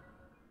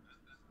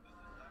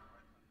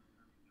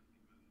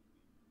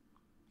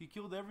 He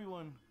killed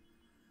everyone.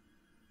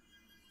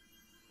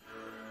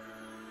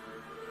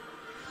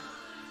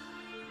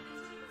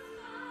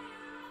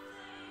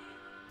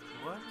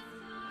 What?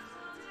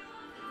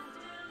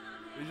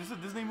 Is this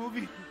a Disney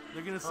movie?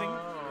 They're gonna sing.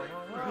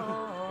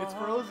 Oh. It's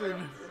Frozen.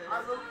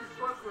 I know he's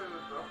fuck with it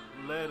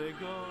though. Let it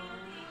go.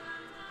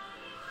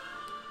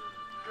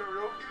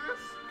 Karaoke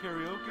this?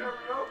 Karaoke.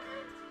 Karaoke?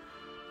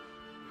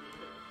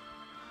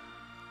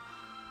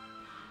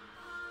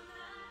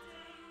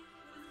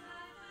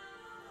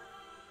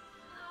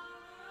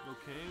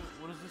 Okay,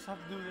 what does this have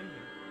to do with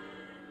anything?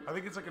 I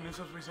think it's like a new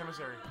Subspace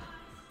Emissary.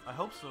 I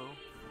hope so.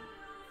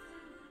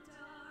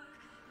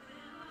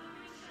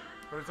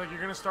 But it's like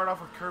you're gonna start off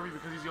with Kirby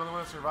because he's the only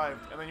one that survived,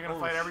 and then you're gonna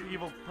Oh, fight every shit.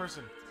 evil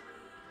person.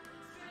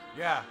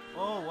 Yeah.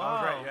 Oh wow. I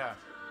was right, yeah.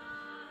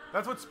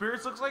 That's what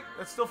Spirits looks like?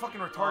 That's still fucking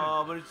retarded.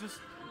 Oh, but it's just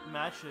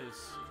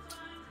matches.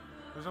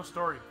 There's no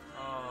story.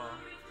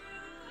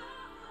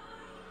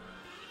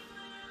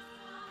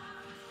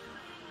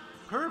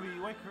 Kirby,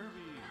 why Kirby?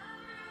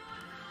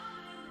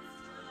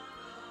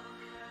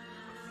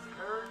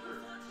 Character.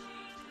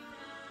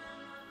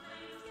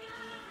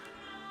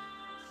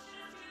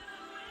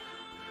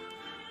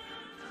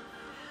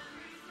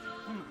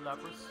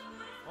 Lapras.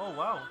 Oh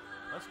wow,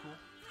 that's cool.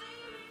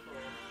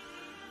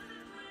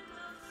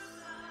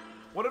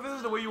 What if this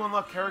is the way you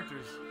unlock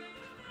characters?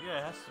 Yeah,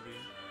 it has to be.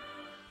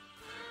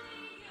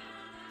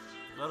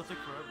 That'll take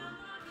forever.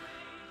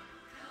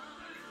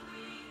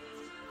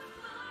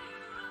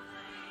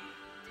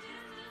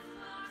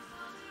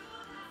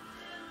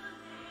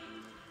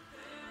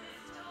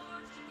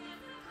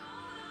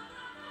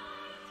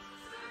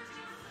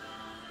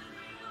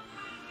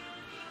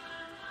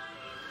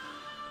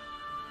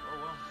 Oh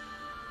wow.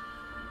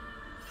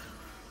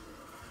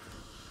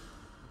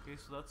 Okay,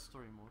 so that's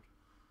story mode.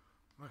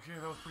 Okay,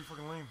 that was pretty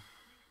fucking lame.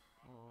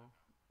 Oh.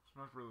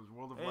 Smash Brothers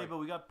World of Hey, Light. but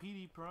we got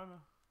PD Piranha.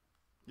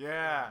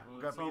 Yeah, we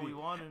got That's all PD. we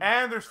wanted.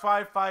 And there's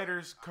 5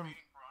 fighters.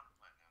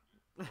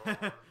 Of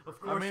I'm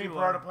course meaning you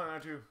Piranha are. Plant now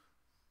too.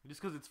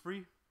 Just because it's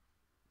free.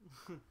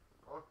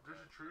 Oh, there's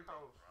a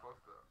treehouse. Fuck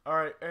that. All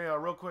right, hey,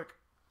 real quick.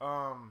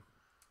 I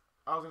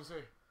was gonna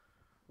say,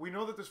 we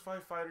know that there's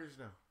 5 fighters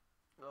now.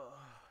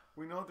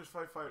 We know that there's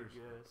 5 fighters.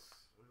 Yes.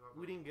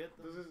 We didn't get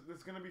them.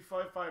 There's gonna be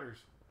 5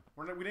 fighters.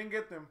 We didn't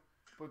get them,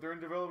 but they're in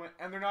development,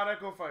 and they're not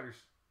Echo fighters.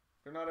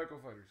 They're not Echo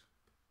fighters.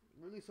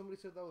 Really, somebody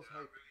said that was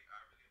hype.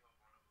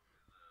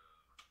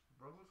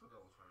 Bro, who said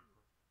that was hype?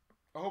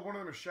 I hope one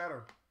of them is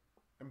Shadow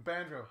and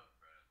Banjo.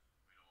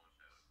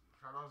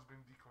 Shadow has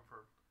been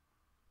deconfirmed.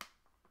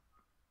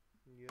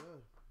 Yeah,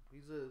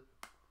 he's a.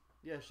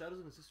 Yeah,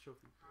 Shadow's an assist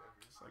trophy.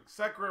 It's like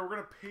Sakurai, we're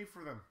gonna pay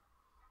for them.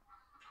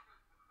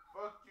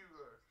 Fuck you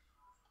guys.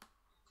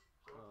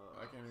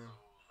 I can't even.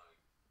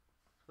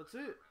 That's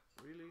it.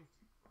 Really?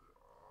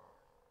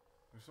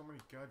 There's so many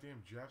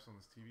goddamn Japs on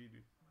this TV,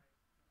 dude.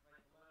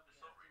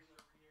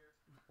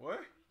 What?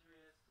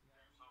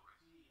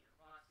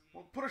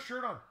 Well, put a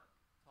shirt on.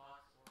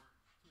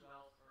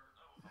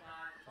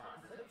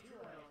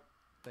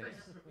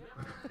 Thanks.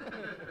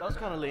 That was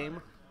kind of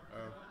lame.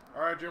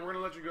 All right, Jim, we're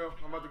gonna let you go.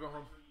 I'm about to go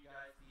home.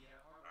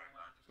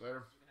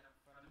 Later.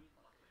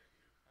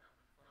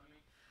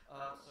 So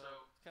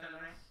it's kind of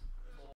nice